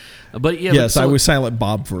you go. But yeah, yes, I was Silent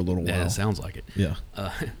Bob for a little while. Yeah, it sounds like it. Yeah.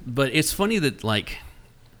 But it's funny that like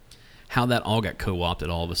how that all got co-opted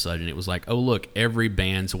all of a sudden. It was like, oh look, every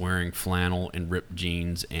band's wearing flannel and ripped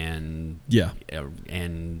jeans and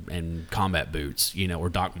and combat boots, or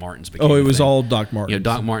Doc Martens. It was all Doc Martens.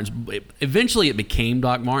 Doc Martens. Eventually, it became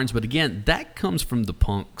Doc Martens, but again, that comes from the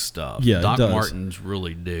punk stuff. Yeah, Doc Martens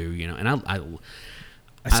really do. And I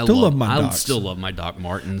still love my Doc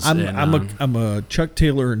Martens. I'm a Chuck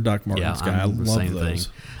Taylor and Doc Martens guy. I love those.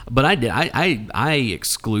 Thing. But I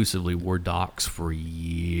exclusively wore Docs for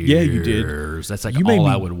years. Yeah, you did. That's like all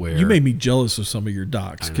I would wear. You made me jealous of some of your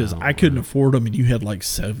Docs because I couldn't afford them, and you had like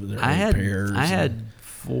 7 or 8 pairs. I had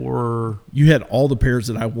 4. You had all the pairs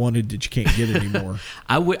that I wanted that you can't get anymore.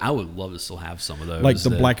 I would love to still have some of those, like the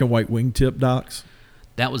black and white wingtip Docs.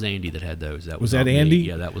 That was Andy that had those. Was that Andy?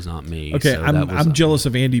 Yeah, that was not me. Okay, so I'm jealous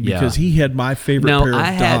of Andy because he had my favorite pair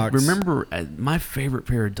of Docs. Remember my favorite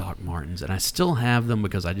pair of Doc Martens, and I still have them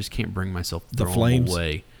because I just can't bring myself to throw them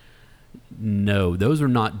away. No, those are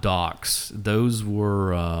not Docs. Those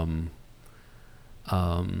were, oh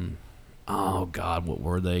God, what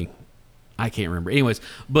were they? I can't remember. Anyways,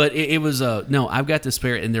 but it was no. I've got this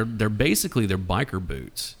pair, and they're basically biker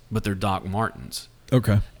boots, but they're Doc Martens.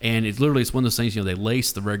 Okay. And it's one of those things, they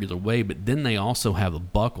lace the regular way, but then they also have a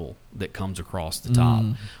buckle that comes across the top,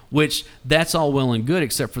 which that's all well and good,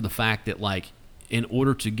 except for the fact that, like, in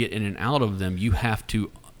order to get in and out of them, you have to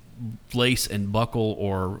lace and buckle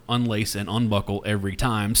or unlace and unbuckle every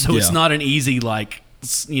time. So it's not an easy, like,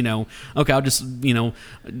 okay, I'll just,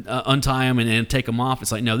 untie them and then take them off.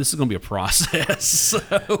 It's like, no, this is going to be a process. So,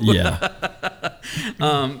 yeah.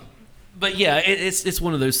 But yeah, it's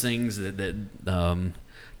one of those things that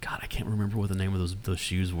God, I can't remember what the name of those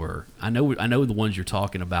shoes were. I know the ones you're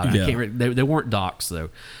talking about. Yeah. I can't. They weren't Docs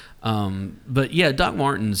though. But yeah, Doc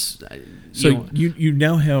Martens. So you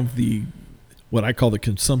now have what I call the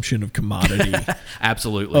consumption of commodity.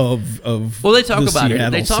 Absolutely. Of well, they talk about Seattle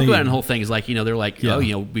it. They talk scene. about it in the whole thing. Is like they're like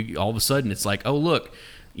all of a sudden it's like, oh look.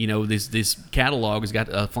 This catalog has got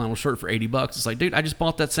a flannel shirt for $80. It's like, dude, I just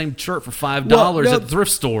bought that same shirt for $5 at the thrift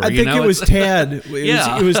store. I think it was Tad.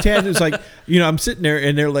 It was Tad. It's like, I'm sitting there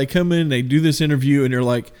and they're like, come in, they do this interview, and they're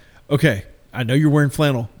like, okay, I know you're wearing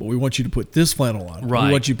flannel, but we want you to put this flannel on. Right.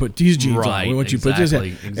 We want you to put these jeans on. We want you to put this on.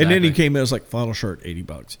 Exactly. And then he came in, it was like flannel shirt,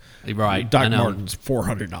 $80. Right. Doc Martens,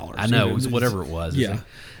 $400. I know. It was whatever it was. Yeah.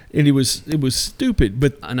 And it was stupid,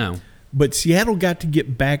 but I know. But Seattle got to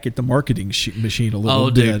get back at the marketing machine a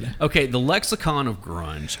little bit. Dude. Okay, the Lexicon of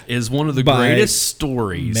Grunge is one of the greatest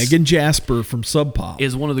stories. Megan Jasper from Sub Pop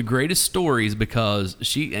is one of the greatest stories because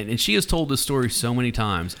she has told this story so many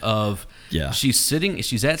times of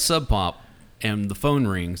she's at Sub Pop and the phone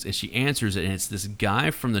rings and she answers it and it's this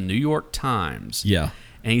guy from the New York Times. Yeah.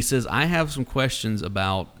 And he says, I have some questions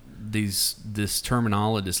about this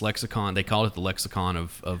terminology, this lexicon. They call it the Lexicon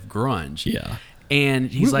of Grunge. Yeah.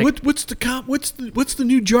 And he's like, "What's the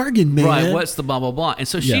new jargon, man? Right? What's the blah blah blah?" And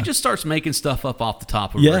so she just starts making stuff up off the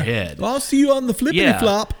top of her head. Well, I'll see you on the flippity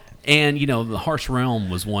flop. And the Harsh Realm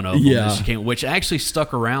was one of them. Yeah. Which actually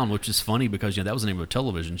stuck around, which is funny because that was the name of a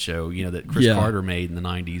television show that Chris Carter made in the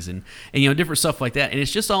 '90s, and different stuff like that. And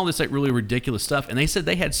it's just all this like really ridiculous stuff. And they said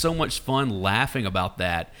they had so much fun laughing about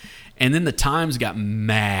that. And then the Times got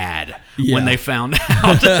mad when they found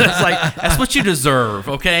out. It's like, that's what you deserve,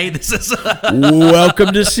 okay? This is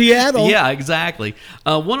welcome to Seattle. Yeah, exactly.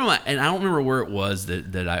 One of my, and I don't remember where it was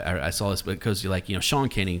that I saw this, because Sean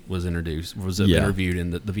Kinney was interviewed in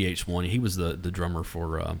the VH1. He was the drummer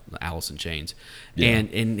for Alice in Chains,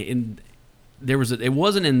 and there was it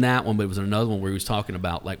wasn't in that one, but it was another one where he was talking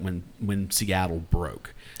about like when Seattle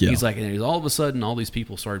broke. Yeah. He's like, and all of a sudden, all these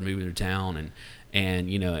people started moving to town,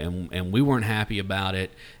 and we weren't happy about it.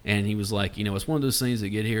 And he was like, it's one of those things that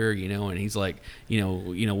get here, and he's like,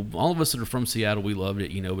 all of us that are from Seattle, we loved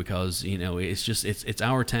it, because, it's just, it's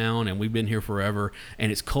our town and we've been here forever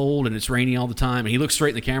and it's cold and it's rainy all the time. And he looks straight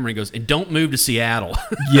in the camera and goes, and don't move to Seattle.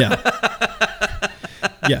 Yeah.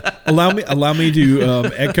 Yeah, allow me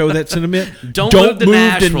to echo that sentiment. Don't move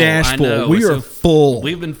to Nashville. We are full.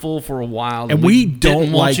 We've been full for a while, and we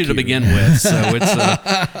didn't want you to you begin with. So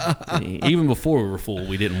it's even before we were full,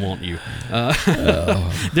 we didn't want you.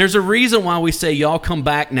 There's a reason why we say y'all come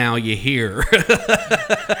back now. You hear?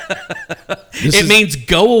 It means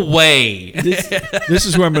go away. This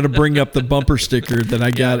is where I'm going to bring up the bumper sticker that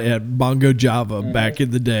I got at Bongo Java back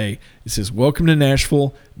in the day. It says, "Welcome to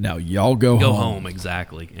Nashville. Now y'all go home." Go home,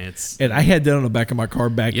 exactly. And I had that on the back of my car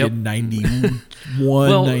back in 91,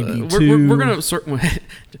 92. We're going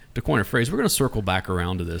to coin a phrase, we're going to circle back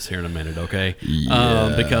around to this here in a minute, okay?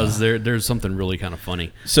 Yeah. Because there's something really kind of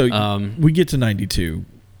funny. So we get to 92.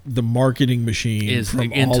 The marketing machine is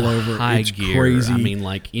from all over. It's gear. Crazy. I mean,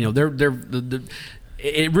 like,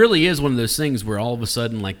 it really is one of those things where all of a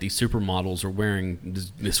sudden, like, these supermodels are wearing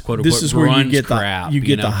this quote unquote grunge where you get crap. You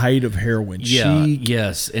get the height of heroin. Chic.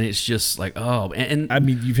 Yes, and it's just like, and I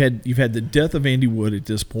mean, you've had the death of Andy Wood at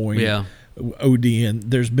this point. Yeah. ODN.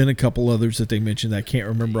 There's been a couple others that they mentioned that I can't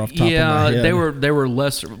remember off the top of my head. Yeah, they were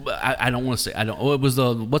less. I don't want to say. It was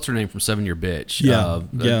what's her name from 7 Year Bitch.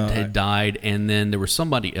 Had died, and then there was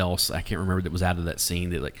somebody else I can't remember that was out of that scene.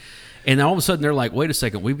 That and then all of a sudden they're like, wait a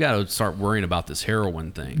second, we've got to start worrying about this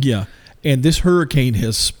heroin thing. Yeah, and this hurricane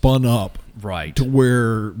has spun up to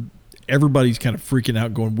where everybody's kind of freaking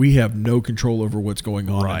out, going, we have no control over what's going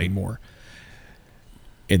on anymore.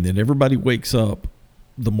 And then everybody wakes up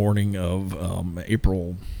the morning of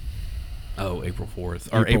April. Oh, April 4th.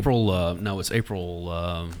 Or April, no, it's April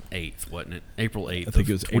 8th, wasn't it? April 8th. I think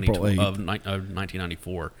it was April 8th. Of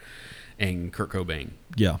 1994. And Kurt Cobain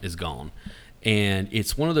is gone. And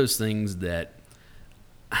it's one of those things that,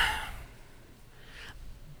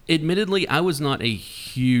 admittedly, I was not a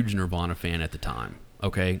huge Nirvana fan at the time,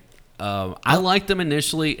 okay? I liked them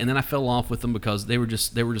initially, and then I fell off with them because they were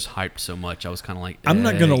just hyped so much. I was kind of like, I'm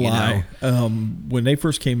not gonna lie. When they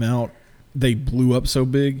first came out, they blew up so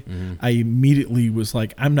big. Mm-hmm. I immediately was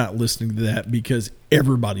like, I'm not listening to that because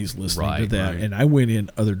everybomes listening to that, and I went in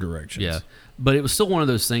other directions. Yeah, but it was still one of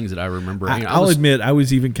those things that I remember. I'll admit, I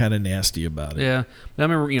was even kind of nasty about it. Yeah, but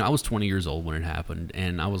I remember, I was 20 years old when it happened,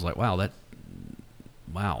 and I was like,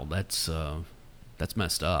 that's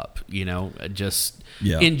messed up, just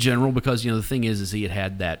in general, because, the thing is he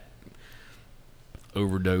had that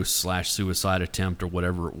overdose / suicide attempt or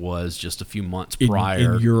whatever it was just a few months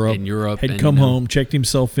prior in Europe. Had come home, checked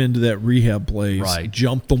himself into that rehab place,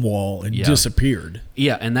 jumped the wall, and disappeared.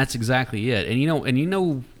 Yeah, and that's exactly it. And you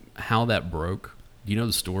know how that broke? Do you know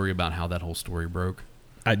the story about how that whole story broke?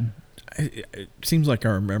 It seems like I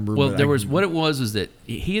remember. Well, what it was is that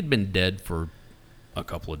he had been dead for a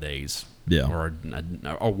couple of days. Yeah. Or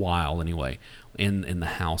a while anyway, in the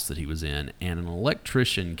house that he was in, and an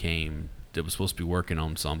electrician came that was supposed to be working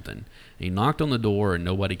on something. And he knocked on the door and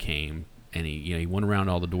nobody came, and he went around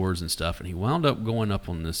all the doors and stuff, and he wound up going up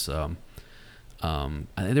on this I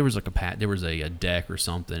think there was a deck or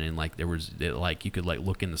something, and like you could like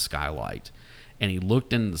look in the skylight, and he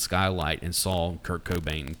looked in the skylight and saw Kurt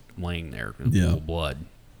Cobain laying there in a pool of blood.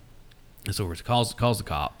 And so he calls the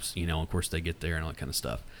cops, of course they get there and all that kind of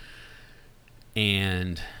stuff.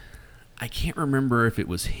 And I can't remember if it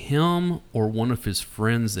was him or one of his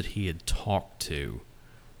friends that he had talked to,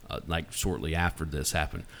 like shortly after this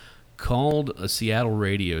happened, called a Seattle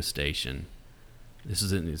radio station. This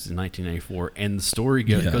is in 1994, and the story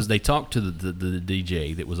goes because they talked to the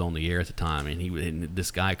DJ that was on the air at the time, and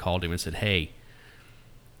this guy called him and said, "Hey,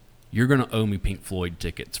 you're going to owe me Pink Floyd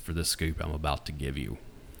tickets for this scoop I'm about to give you."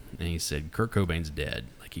 And he said, "Kurt Cobain's dead,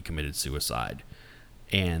 like he committed suicide,"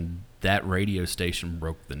 and that radio station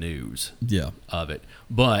broke the news of it,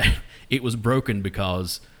 but it was broken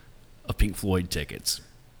because of Pink Floyd tickets.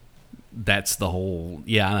 That's the whole,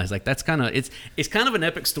 and I was like, that's kind of, it's kind of an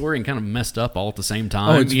epic story and kind of messed up all at the same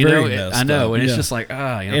time. Oh, it's very messed I know, up. and it's just like,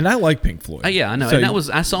 And I like Pink Floyd. I know, and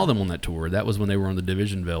I saw them on that tour. That was when they were on the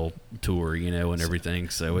Divisionville tour, and everything.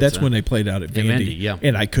 So that's when they played out at Vandy,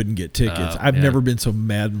 and I couldn't get tickets. I've never been so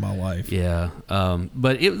mad in my life. Yeah,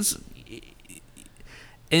 but it was.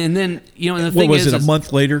 And then, and the what thing was is, it? A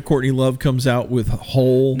month later, Courtney Love comes out with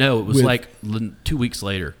Hole. No, it was like 2 weeks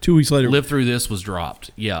later. 2 weeks later, Live Through This was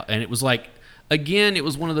dropped. Yeah, and it was like, again, it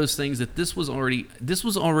was one of those things that this was already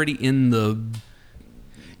in the.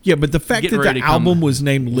 Yeah, but the fact that the album was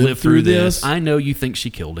named Live Through This, I know you think she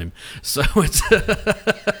killed him, so it's.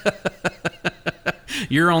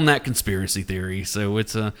 You're on that conspiracy theory, so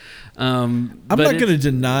it's a. I'm not going to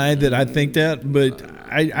deny that I think that, but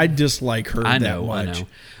I dislike her that much. I know.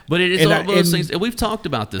 But it is all those things, and we've talked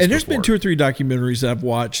about this. And there's been 2 or 3 documentaries that I've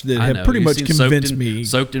watched that have pretty much convinced me.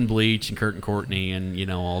 Soaked in Bleach and Kurt and Courtney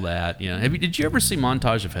and all that. Yeah, did you ever see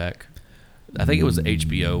Montage of Heck? I think it was the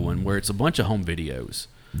HBO one where it's a bunch of home videos.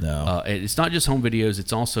 No, it's not just home videos.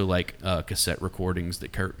 It's also like cassette recordings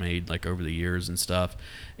that Kurt made like over the years and stuff.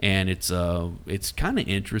 And it's kind of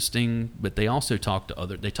interesting. But they also talk to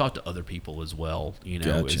other people as well.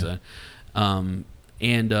 Gotcha.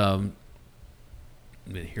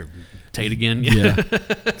 Here, Tate again. Yeah,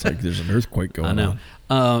 it's like there's an earthquake going on. I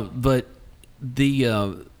know. But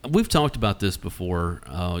we've talked about this before.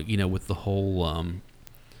 With the whole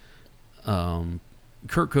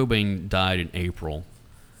Kurt Cobain died in April.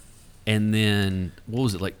 And then, what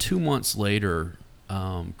was it, like 2 months later,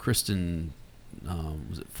 Kristen,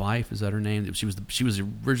 was it Fife, is that her name? She was the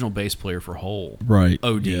original bass player for Hole. Right.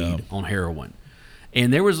 OD'd on heroin.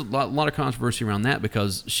 And there was a lot of controversy around that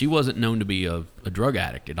because she wasn't known to be a drug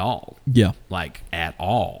addict at all. Yeah. Like, at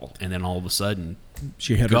all. And then all of a sudden,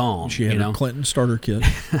 she had gone. She had her Clinton starter kit.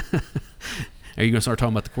 Are you going to start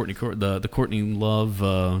talking about the Courtney Love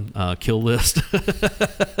kill list?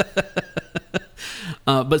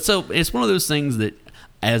 But so it's one of those things that,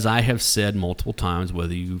 as I have said multiple times,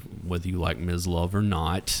 whether you like Ms. Love or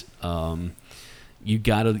not, you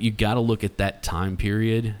gotta look at that time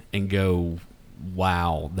period and go,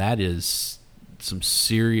 wow, that is some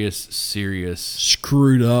serious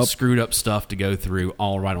screwed up stuff to go through,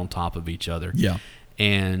 all right on top of each other. Yeah,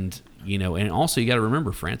 and and also you got to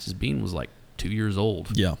remember Frances Bean was like 2 years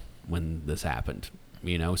old. Yeah, when this happened.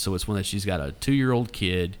 So it's one that she's got a 2-year-old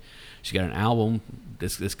kid. She's got an album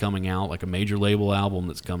that's coming out, like a major label album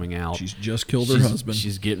that's coming out. She's just killed her husband.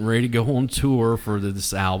 She's getting ready to go on tour for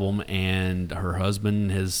this album, and her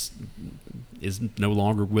husband is no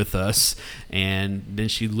longer with us. And then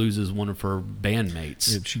she loses one of her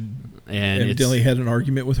bandmates. Yeah, she evidently had an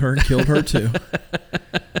argument with her and killed her too.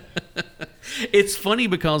 It's funny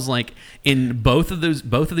because, like, in both of these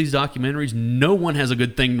documentaries, no one has a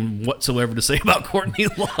good thing whatsoever to say about Courtney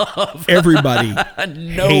Love. Everybody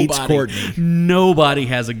hates Courtney. Nobody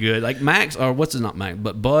has a good, like, Max, or what's his, not Max,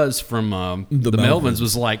 but Buzz from the Melvins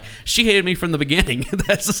was like, she hated me from the beginning.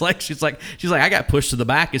 That's just like, she's like, I got pushed to the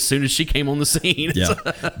back as soon as she came on the scene. Yeah,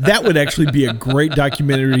 that would actually be a great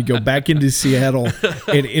documentary to go back into Seattle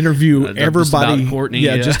and interview everybody. Just about Courtney,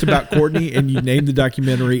 just about Courtney, and you name the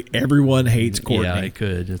documentary, everyone hates Courtney. Yeah, it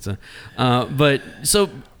could. It's but so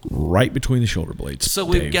right between the shoulder blades. So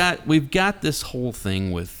we've got this whole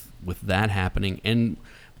thing with that happening, and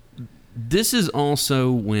this is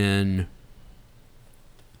also when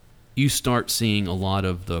you start seeing a lot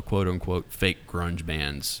of the quote unquote fake grunge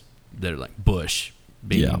bands that are like Bush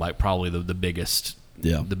being like probably the biggest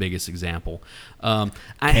example.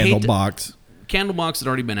 Candlebox. Candlebox had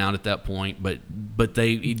already been out at that point, but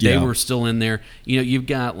they were still in there. You've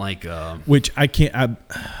got like which I can't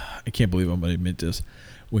believe I'm going to admit this.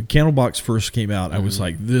 when Candlebox first came out, I was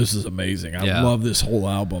like, this is amazing. I love this whole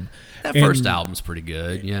album. That first album's pretty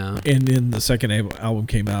good, yeah. And then the second album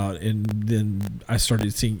came out, and then I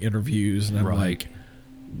started seeing interviews, and I'm like,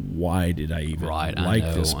 why did I even like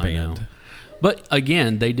this band? But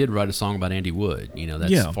again, they did write a song about Andy Wood. You know,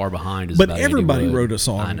 that's Far Behind is but about everybody Andy Wood. wrote a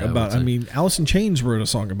song about. I mean, Alice in Chains wrote a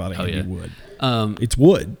song about Andy Wood. It's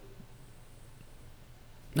Wood.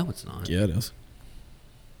 No, it's not. Yeah, it is.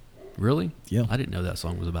 Really? Yeah. I didn't know that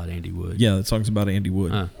song was about Andy Wood. Yeah, that song's about Andy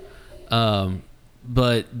Wood.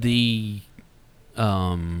 But the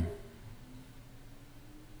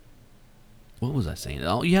what was I saying?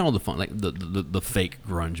 Oh, you had all the fun, like the fake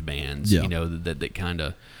grunge bands, you know, that kind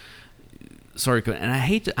of. Sorry, and I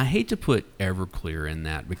hate to put Everclear in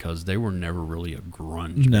that because they were never really a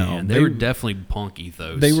grunge band. They were definitely punk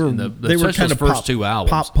ethos. They were kind of first two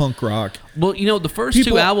albums, pop punk rock. Well, you know, the first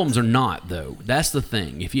two albums are not though. That's the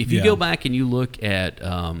thing. If you go back and you look at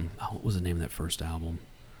what was the name of that first album?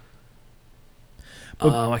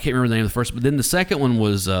 I can't remember the name of the first, but then the second one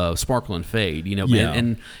was Sparkle and Fade. You know,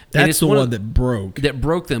 and that's the one that broke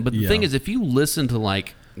them. But the thing is, if you listen to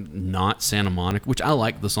like. Not Santa Monica, which I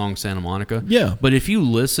like the song Santa Monica. Yeah. But if you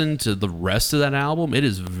listen to the rest of that album, it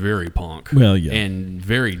is very punk. Well, yeah. And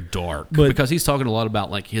very dark. Because he's talking a lot about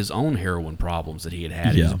like his own heroin problems that he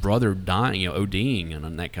had. His brother dying, you know, ODing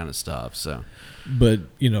and that kind of stuff. So. But,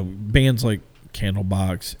 you know, bands like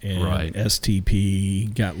Candlebox and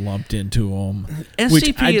STP got lumped into them,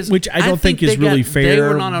 which I don't think is really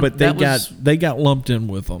fair. But they got lumped in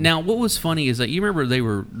with them. Now, what was funny is that you remember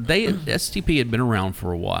STP had been around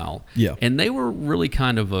for a while, and they were really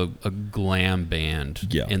kind of a glam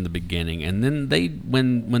band in the beginning, and then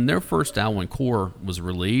when their first album, when Core was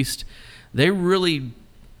released, they really.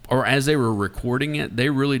 Or as they were recording it, they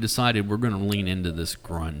really decided we're going to lean into this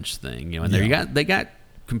grunge thing, you know. And they got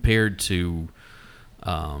compared to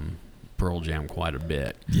Pearl Jam quite a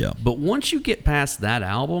bit. Yeah. But once you get past that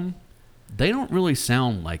album, they don't really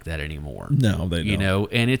sound like that anymore. No, they don't. You know,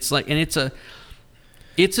 and it's one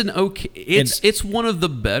of the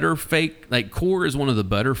better fake, like Core is one of the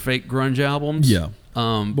better fake grunge albums. Yeah.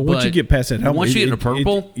 But once you get past that album, once you get into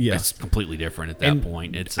Purple, it's completely different at that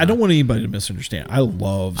point. I don't want anybody to misunderstand. I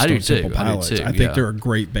love Stone Temple Pilots. I think they're a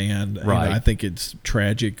great band. Right. And I think it's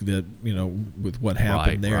tragic that, you know, with what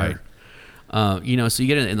happened there. Right. You know, so you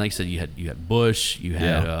get in, and like I said, you had Bush, you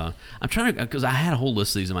had I'm trying to, because I had a whole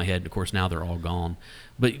list of these in my head. And of course, now they're all gone.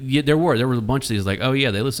 But there was a bunch of these like, oh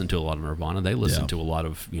yeah, they listened to a lot of Nirvana, they listened to a lot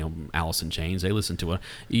of, you know, Alice in Chains, they listened to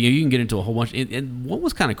you can get into a whole bunch. And what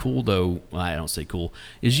was kind of cool though, well, I don't say cool,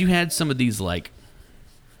 is you had some of these like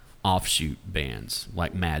offshoot bands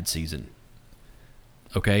like Mad Season.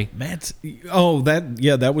 Okay, that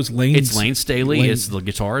was Lane. It's Lane Staley. It's the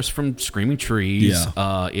guitarist from Screaming Trees.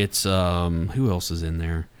 Yeah. It's who else is in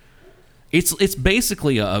there? It's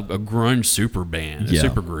basically a grunge super band, a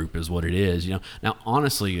super group is what it is. You know. Now,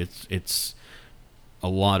 honestly, it's a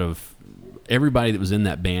lot of everybody that was in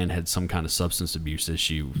that band had some kind of substance abuse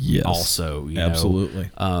issue. Yes, also, absolutely.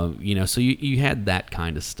 You know, so you had that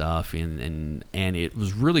kind of stuff, and it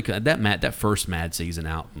was really that first Mad Season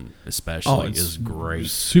album especially is great,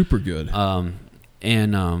 super good. I'm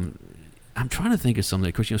trying to think of something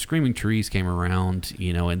because, you know, Screaming Trees came around,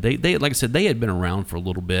 you know, and they like I said, they had been around for a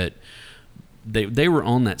little bit. They were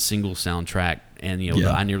on that single soundtrack, and you know,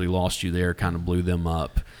 the I Nearly Lost You There kind of blew them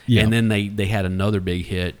up. Yeah. And then they had another big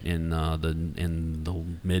hit in the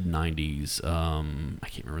mid '90s. I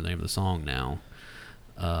can't remember the name of the song now.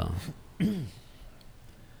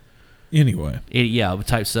 Anyway,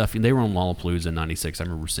 type stuff. And they were on Lollapalooza in '96. I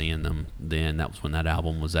remember seeing them then. That was when that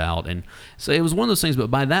album was out, and so it was one of those things.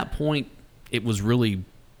 But by that point, it was really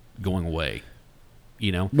going away.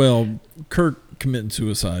 You know. Well, Kurt committing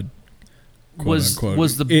suicide.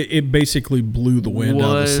 It basically blew the wind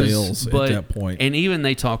out of the sails at that point. And even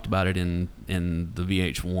they talked about it in the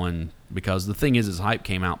VH1, because the thing is his hype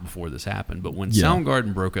came out before this happened. But when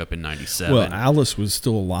Soundgarden broke up in '97, well, Alice was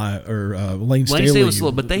still alive, or Lane Staley was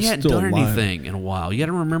still, but they hadn't done anything in a while. You got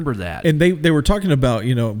to remember that. And they were talking about,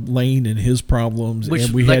 you know, Lane and his problems,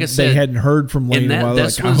 and they hadn't heard from Lane in a while.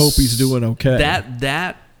 Like, I hope he's doing okay.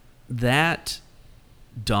 That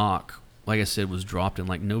doc, like I said, was dropped in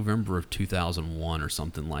like November of 2001 or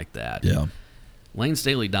something like that. Yeah. Lane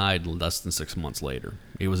Staley died less than 6 months later.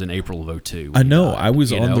 It was in April of 2002. I know. I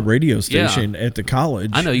was on the radio station at the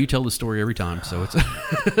college. I know. You tell the story every time, so it's...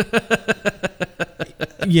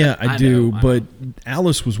 Yeah, I do. But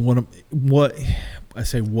Alice was one of... What I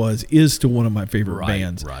say is still one of my favorite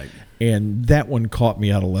bands. Right. And that one caught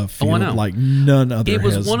me out of left field like none other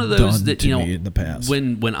has done to me in the past.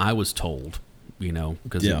 When I was told...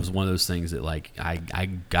 because it was one of those things that like I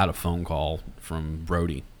got a phone call from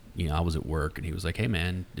Brody. I was at work and he was like, "Hey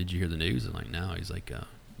man, did you hear the news?" I'm like, "No." He's like,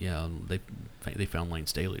 "Yeah, they found Lane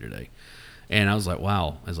Staley today," and I was like,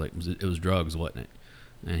 "Wow." I was like, "It was drugs, wasn't it?"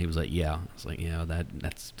 And he was like, "Yeah." I was like, "Yeah,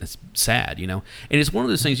 that's sad, And it's one of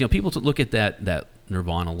those things, people look at that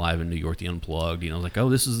Nirvana live in New York, the Unplugged, like, oh,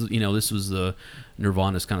 this is, this was the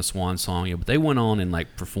Nirvana's kind of swan song, but they went on and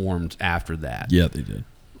like performed after that. Yeah, they did.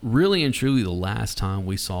 Really and truly, the last time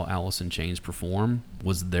we saw Alice in Chains perform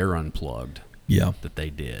was their Unplugged. Yeah, that they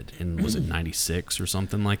did, and was it '96 or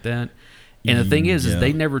something like that? And the thing is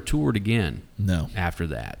they never toured again. No. After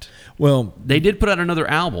that. Well, they did put out another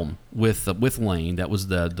album with Lane. That was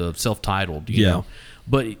the self-titled. You know?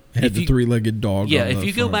 But had the three-legged dog. Yeah, if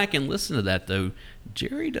you go back and listen to that though,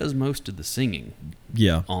 Jerry does most of the singing.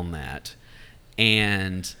 Yeah. On that,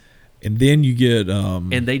 and then you get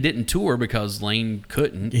and they didn't tour because Lane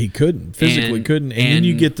couldn't. He couldn't physically couldn't, and then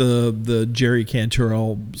you get the Jerry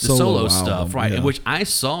Cantrell solo stuff, right? Yeah. Which I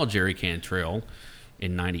saw Jerry Cantrell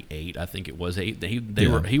in '98, I think it was.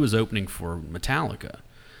 He was opening for Metallica,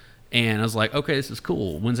 and I was like, okay, this is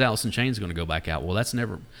cool. When's Alice in Chains going to go back out? Well,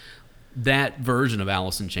 that version of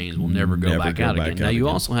Alice in Chains will never go back out again. Now you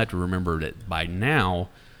also have to remember that by now,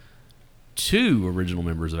 2 original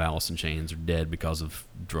members of Alice in Chains are dead because of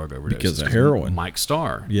drug overdose. Because of heroin. Mike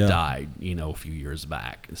Starr died, a few years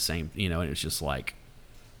back. The same, and it's just like,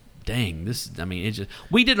 dang,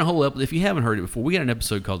 we did a whole episode. If you haven't heard it before, we got an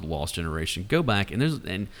episode called The Lost Generation. Go back,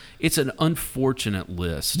 and it's an unfortunate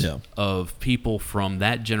list of people from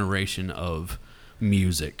that generation of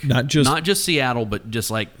music. Not just Seattle, but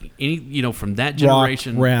just like any, from that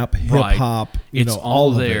generation. Rock, rap, hip hop, it's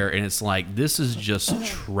all there. And it's like, this is just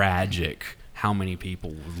tragic how many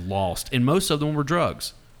people were lost. And most of them were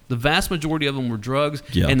drugs. The vast majority of them were drugs.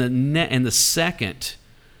 Yeah. And the second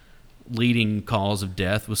leading cause of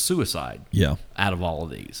death was suicide. Yeah. Out of all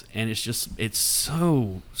of these. And it's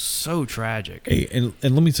so tragic. Hey, and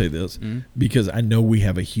let me say this, because I know we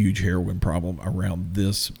have a huge heroin problem around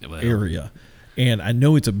this area. And I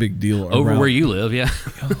know it's a big deal over where you live, yeah.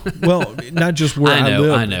 Well, not just where I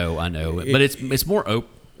live. I know. But it's more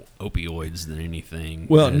opioids than anything.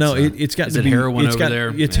 Well, no, it's got to be heroin over there.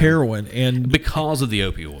 It's heroin, and because of the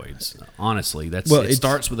opioids. Honestly, it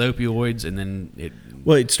starts with opioids, and then it.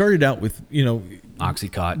 Well, it started out with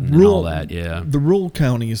Oxycontin and all that. Yeah, the rural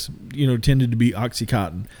counties tended to be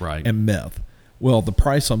Oxycontin and meth. Well, the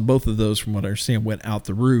price on both of those, from what I understand, went out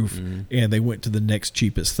the roof, and they went to the next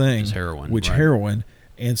cheapest thing, heroin.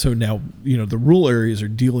 And so now, the rural areas are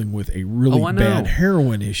dealing with a really bad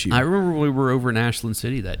heroin issue. I remember we were over in Ashland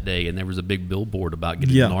City that day, and there was a big billboard about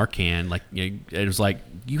getting Narcan. Like, it was like,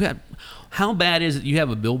 how bad is it? You have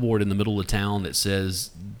a billboard in the middle of town that says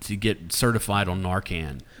to get certified on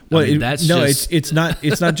Narcan. Well, it's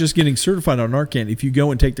not just getting certified on Narcan. If you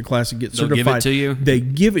go and take the class and get certified, give it to you? They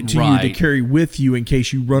give it to you to carry with you in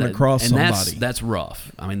case you run across somebody. That's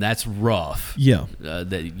rough. I mean, that's rough. Yeah,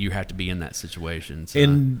 that you have to be in that situation. So.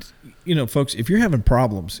 And folks, if you're having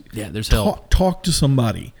problems, there's help. Talk to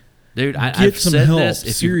somebody. Dude, I've some said help.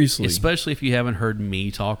 This, Seriously, especially if you haven't heard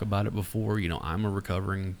me talk about it before. I'm a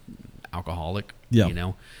recovering alcoholic.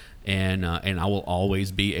 Yeah. And I will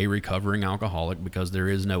always be a recovering alcoholic, because there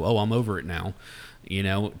is no, I'm over it now,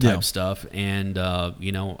 type stuff. And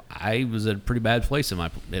I was at a pretty bad place in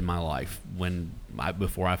my life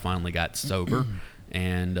before I finally got sober.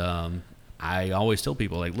 And I always tell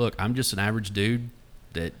people, like, look, I'm just an average dude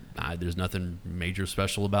that there's nothing major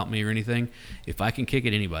special about me or anything. If I can kick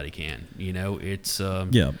it, anybody can. It's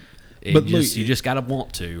but you just got to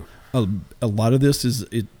want to. A lot of this is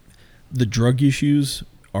the drug issues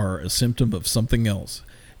are a symptom of something else.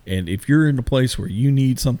 And if you're in a place where you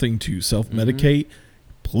need something to self-medicate,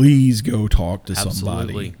 please go talk to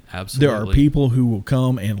somebody. Absolutely. There are people who will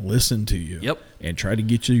come and listen to you and try to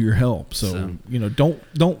get you your help. So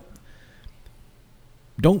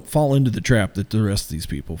don't fall into the trap that the rest of these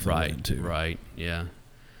people fall into. Right, yeah.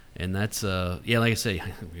 And that's, like I say,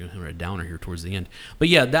 we're a downer here towards the end. But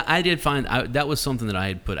yeah, I did find that was something that I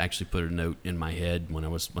had actually put a note in my head when I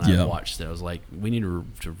watched it. I was like, we need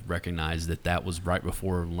to recognize that was right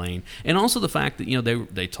before Lane, and also the fact that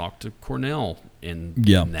they talked to Cornell in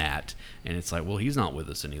that, and it's like, well, he's not with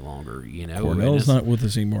us any longer. Cornell's not with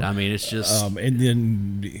us anymore. I mean, it's just, and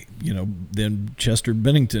then then Chester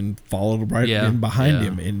Bennington followed in behind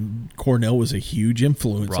him, and Cornell was a huge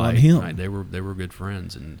influence on him. Right, they were good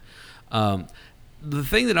friends, and the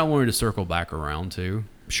thing that I wanted to circle back around to.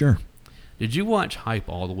 Sure. Did you watch Hype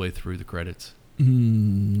all the way through the credits?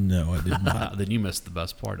 No, I did not. Then you missed the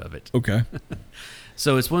best part of it. Okay.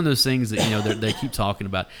 So it's one of those things that they keep talking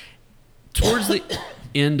about. towards the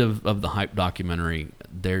end of the Hype documentary,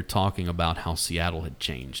 they're talking about how Seattle had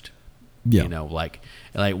changed. Yeah. You know, like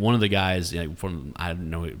one of the guys, from, I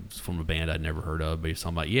don't know, it was from a band I'd never heard of, but he's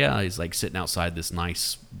talking about, he's like sitting outside this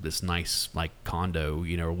nice like condo,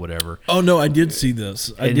 or whatever. Oh no, I did see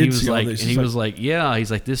this. I did see all this. And he was like,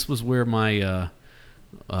 he's like, this was where my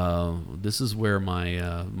our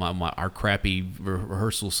crappy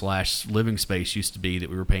rehearsal / living space used to be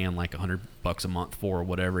that we were paying like $100 a month for or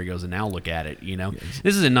whatever. He goes, and now look at it,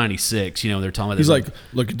 This is in '96, they're talking about this. He's like,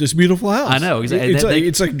 look at this beautiful house. I know, exactly.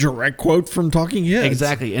 It's like direct quote from Talking Heads.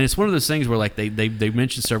 Exactly. And it's one of those things where like they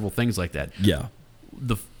mentioned several things like that. Yeah.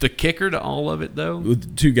 The kicker to all of it, though,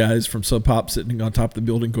 with two guys from Sub Pop sitting on top of the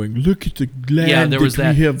building, going, "Look at the land." Yeah, there was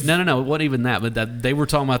that. We have. No, it wasn't even that, but that they were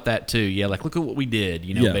talking about that too. Yeah, like look at what we did,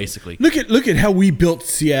 basically. Look at how we built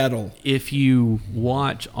Seattle. If you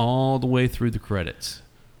watch all the way through the credits,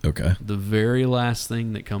 okay, the very last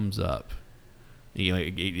thing that comes up,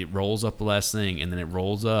 it rolls up the last thing, and then it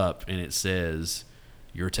rolls up and it says,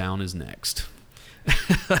 "Your town is next."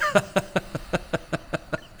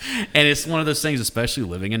 And it's one of those things, especially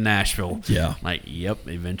living in Nashville. Yeah. Like,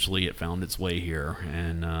 eventually it found its way here.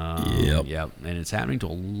 And, and it's happening to a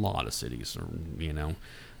lot of cities.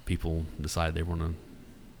 People decide they don't want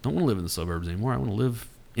to live in the suburbs anymore. I want to live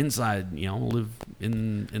inside, I want to live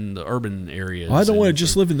in the urban areas. Well, I don't want to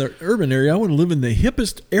just live in the urban area. I want to live in the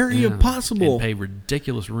hippest area possible. And pay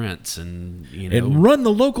ridiculous rents and, and run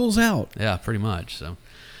the locals out. Yeah, pretty much. So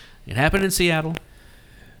it happened in Seattle.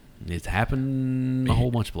 It's happened a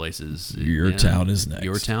whole bunch of places. Your town is next.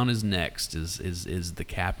 Your town is next is the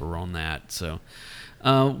capper on that. So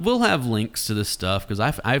we'll have links to this stuff because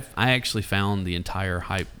I actually found the entire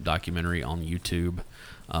Hype documentary on YouTube.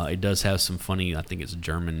 It does have some funny, I think it's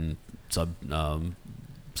German subtitles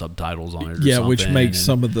on it. Or something. Which makes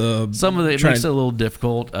some of it makes it a little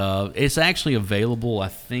difficult. It's actually available, I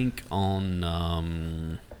think,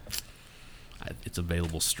 on. It's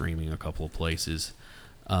available streaming a couple of places.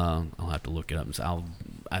 I'll have to look it up.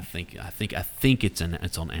 I think it's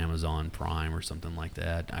on Amazon Prime or something like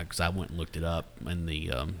that. Because I went and looked it up in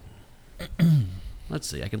the. Let's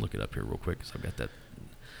see. I can look it up here real quick because I've got that.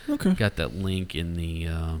 Okay. Got that link in the.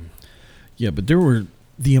 Yeah, but there were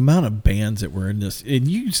the amount of bands that were in this, and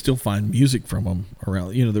you can still find music from them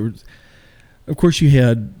around. There was. Of course, you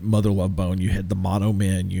had Mother Love Bone, you had the Mono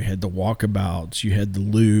Men, you had the Walkabouts, you had the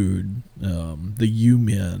Lewd, the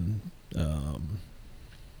U-Men.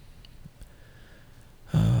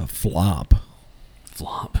 Flop,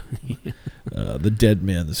 the Dead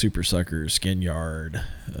Men, the Super Suckers, Skin Yard.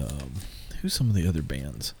 Who's some of the other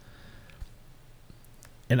bands?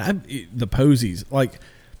 And the Posies.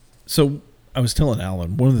 So I was telling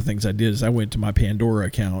Alan, one of the things I did is I went to my Pandora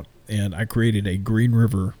account and I created a Green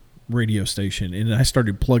River radio station, and I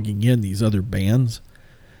started plugging in these other bands.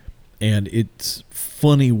 And it's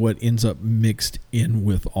funny what ends up mixed in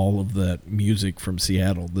with all of that music from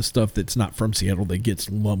Seattle. The stuff that's not from Seattle that gets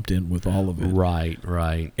lumped in with all of it.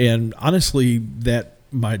 Right. And honestly,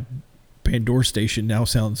 my Pandora station now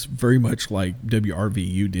sounds very much like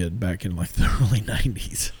WRVU did back in like the early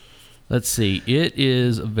 90s. Let's see. It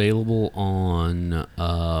is available on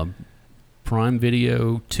Prime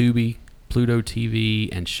Video, Tubi, Pluto TV,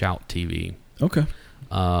 and Shout TV. Okay.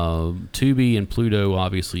 Tubi and Pluto,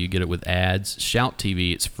 obviously, you get it with ads. Shout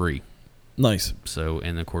TV, it's free. Nice. So,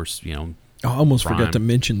 and of course, I almost Prime. forgot to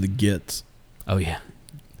mention the Gits. Oh, yeah.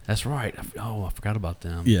 That's right. I forgot about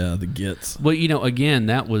them. Yeah, the Gits. Well, again,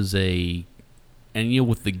 that was and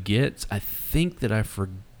with the Gits, I think that I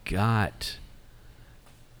forgot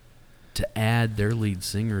to add their lead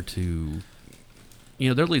singer to,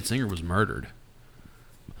 their lead singer was murdered.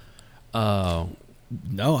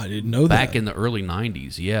 No, I didn't know that. Back in the early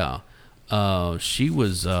 90s, yeah. She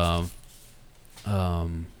was I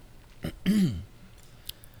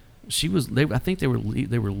think they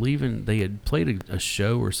were leaving. They had played a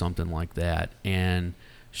show or something like that, and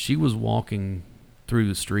she was walking through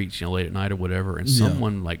the streets, late at night or whatever, and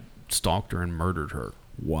someone stalked her and murdered her.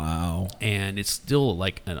 Wow. And it's still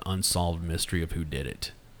like an unsolved mystery of who did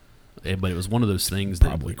it. But it was one of those things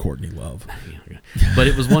probably Courtney Love. But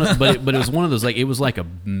it was one of, but it was one of those it was like a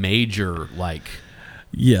major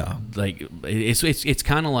it's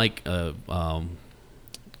kind of like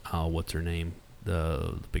what's her name,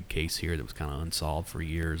 the big case here that was kind of unsolved for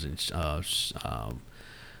years, and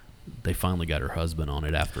they finally got her husband on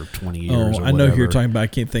it after 20 years. I know who you're talking about. I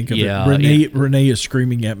can't think of it. Renee is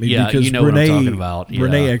screaming at me because Renee, what I'm talking about. Yeah.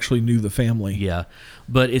 Renee actually knew the family. Yeah,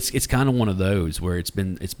 but it's kind of one of those where it's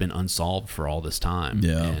been unsolved for all this time.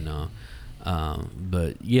 Yeah, and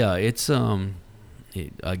but yeah, it's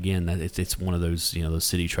again, it's one of those, those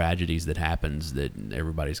city tragedies that happens that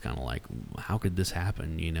everybody's kind of like, how could this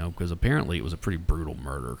happen? Because apparently it was a pretty brutal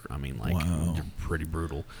murder. I mean, like, wow. Pretty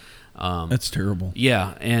brutal. That's terrible.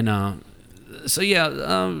 Yeah, and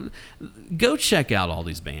go check out all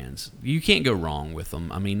these bands. You can't go wrong with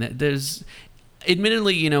them. I mean, there's,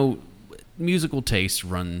 admittedly, musical tastes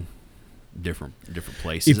run different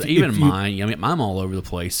places. Even mine. I mean, I'm all over the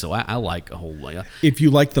place, so I like a whole. If you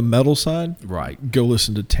like the metal side, right, go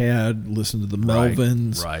listen to Tad, listen to the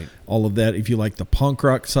Melvins, right, all of that. If you like the punk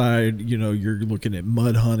rock side, you're looking at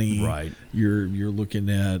Mudhoney, right. You're looking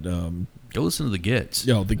at. Go listen to the Gits.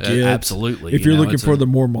 Yeah, the Gits. Absolutely. If you're looking for the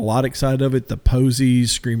more melodic side of it, the Posies,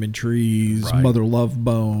 Screaming Trees, right. Mother Love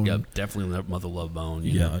Bone. Yeah, definitely Mother Love Bone.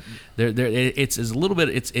 You know. It's a little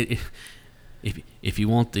bit. If you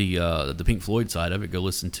want the Pink Floyd side of it, go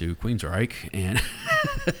listen to Queensryche and.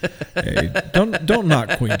 Hey, don't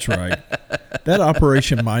knock Queensryche. That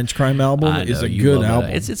Operation Mindcrime album is a good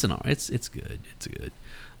album. It's good. It's good.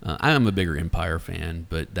 I am a bigger Empire fan,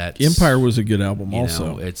 but Empire was a good album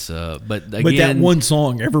also. It's but again, but that one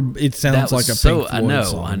song it sounds like a Pink Floyd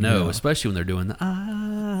song. I know, especially when they're doing the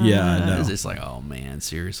yeah, I know. It's like, oh man,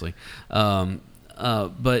 seriously.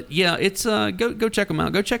 But yeah, it's go check them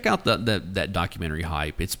out. Go check out that documentary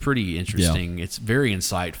Hype. It's pretty interesting. Yeah. It's very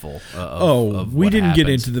insightful. We didn't get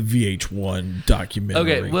into the VH1 documentary.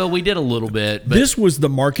 Okay, well, we did a little bit. But this was the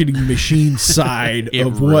marketing machine side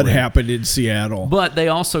of what happened in Seattle. But they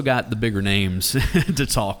also got the bigger names to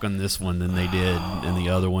talk on this one than they did in the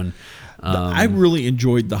other one. I really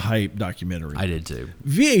enjoyed the Hype documentary. I did too.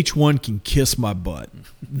 VH1 can kiss my butt.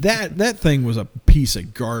 That thing was a piece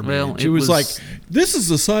of garbage. Well, it was like, this is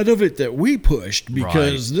the side of it that we pushed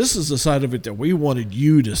because this is the side of it that we wanted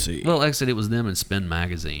you to see. Well, like I said, it was them and Spin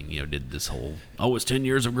Magazine, did this whole, it's 10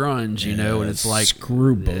 years of grunge, and it's like,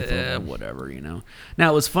 screw both of them. Whatever,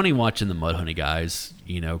 Now, it was funny watching the Mudhoney guys,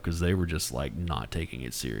 because they were just like not taking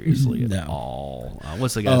it seriously at all.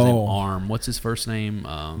 What's the guy's name? Arm. What's his first name?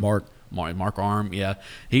 Mark Arm, yeah.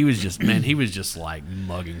 He was just like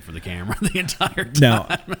mugging for the camera the entire time. Now,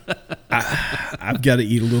 I've got to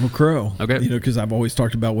eat a little crow. Okay. Because I've always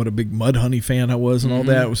talked about what a big Mudhoney fan I was and all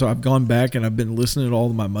that. So I've gone back and I've been listening to all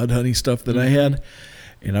of my Mudhoney stuff that I had.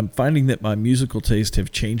 And I'm finding that my musical tastes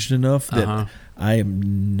have changed enough that I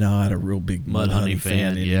am not a real big Mudhoney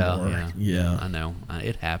fan anymore. Yeah, I know.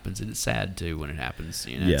 It happens, and it's sad too when it happens.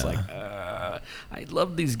 It's like, I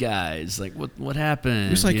love these guys. Like, what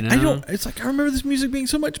happened? It's like It's like I remember this music being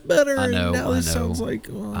so much better. I know. And now this sounds like.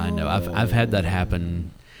 I know. I've had that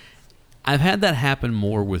happen. I've had that happen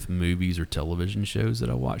more with movies or television shows that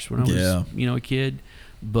I watched when I was a kid.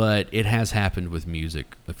 But it has happened with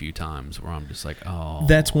music a few times where I'm just like, oh.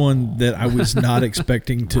 That's one that I was not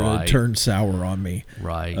expecting to turn sour on me.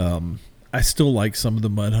 Right. I still like some of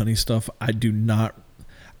the Mudhoney stuff. I do not.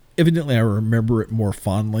 Evidently, I remember it more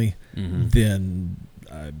fondly than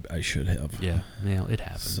I should have. Yeah, it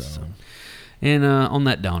happens. So. And on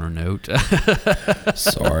that downer note,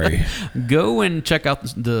 sorry, go and check out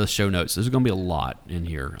the show notes. There's going to be a lot in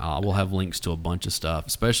here. We'll have links to a bunch of stuff.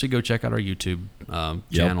 Especially go check out our YouTube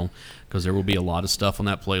channel because there will be a lot of stuff on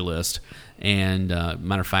that playlist. And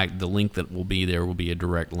matter of fact, the link that will be there will be a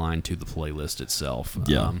direct line to the playlist itself.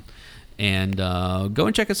 Yeah. And go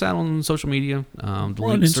and check us out on social media. The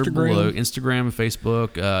links are below. Instagram and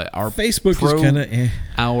Facebook. Our Facebook is kind of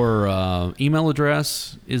Our email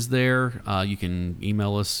address is there. You can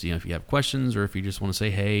email us if you have questions or if you just want to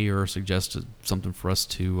say hey or suggest something for us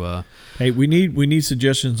to. Hey, we need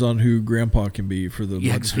suggestions on who Grandpa can be for the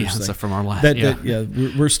stuff from our last.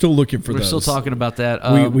 We're still looking for those. We're still talking about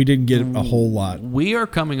that. We didn't get a whole lot. We are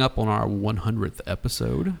coming up on our 100th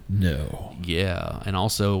episode. No. Yeah, and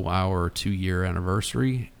also our 2-year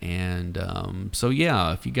anniversary. And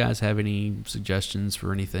if you guys have any suggestions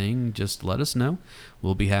for anything, just let us know.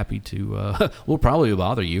 We'll be happy to. We'll probably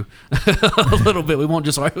bother you a little bit. It won't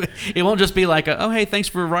just be like, oh hey, thanks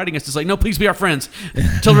for writing us. It's like, no, please be our friends.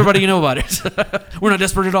 Tell everybody you know about it. We're not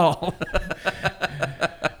desperate at all.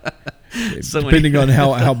 Depending on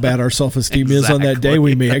how bad our self-esteem is on that day,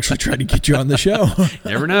 we may actually try to get you on the show.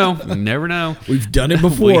 Never know. We've done it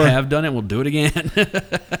before. We have done it. We'll do it again.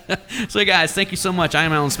 So, guys, thank you so much. I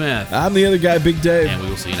am Alan Smith. I'm the other guy, Big Dave. And we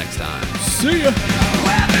will see you next time. See ya.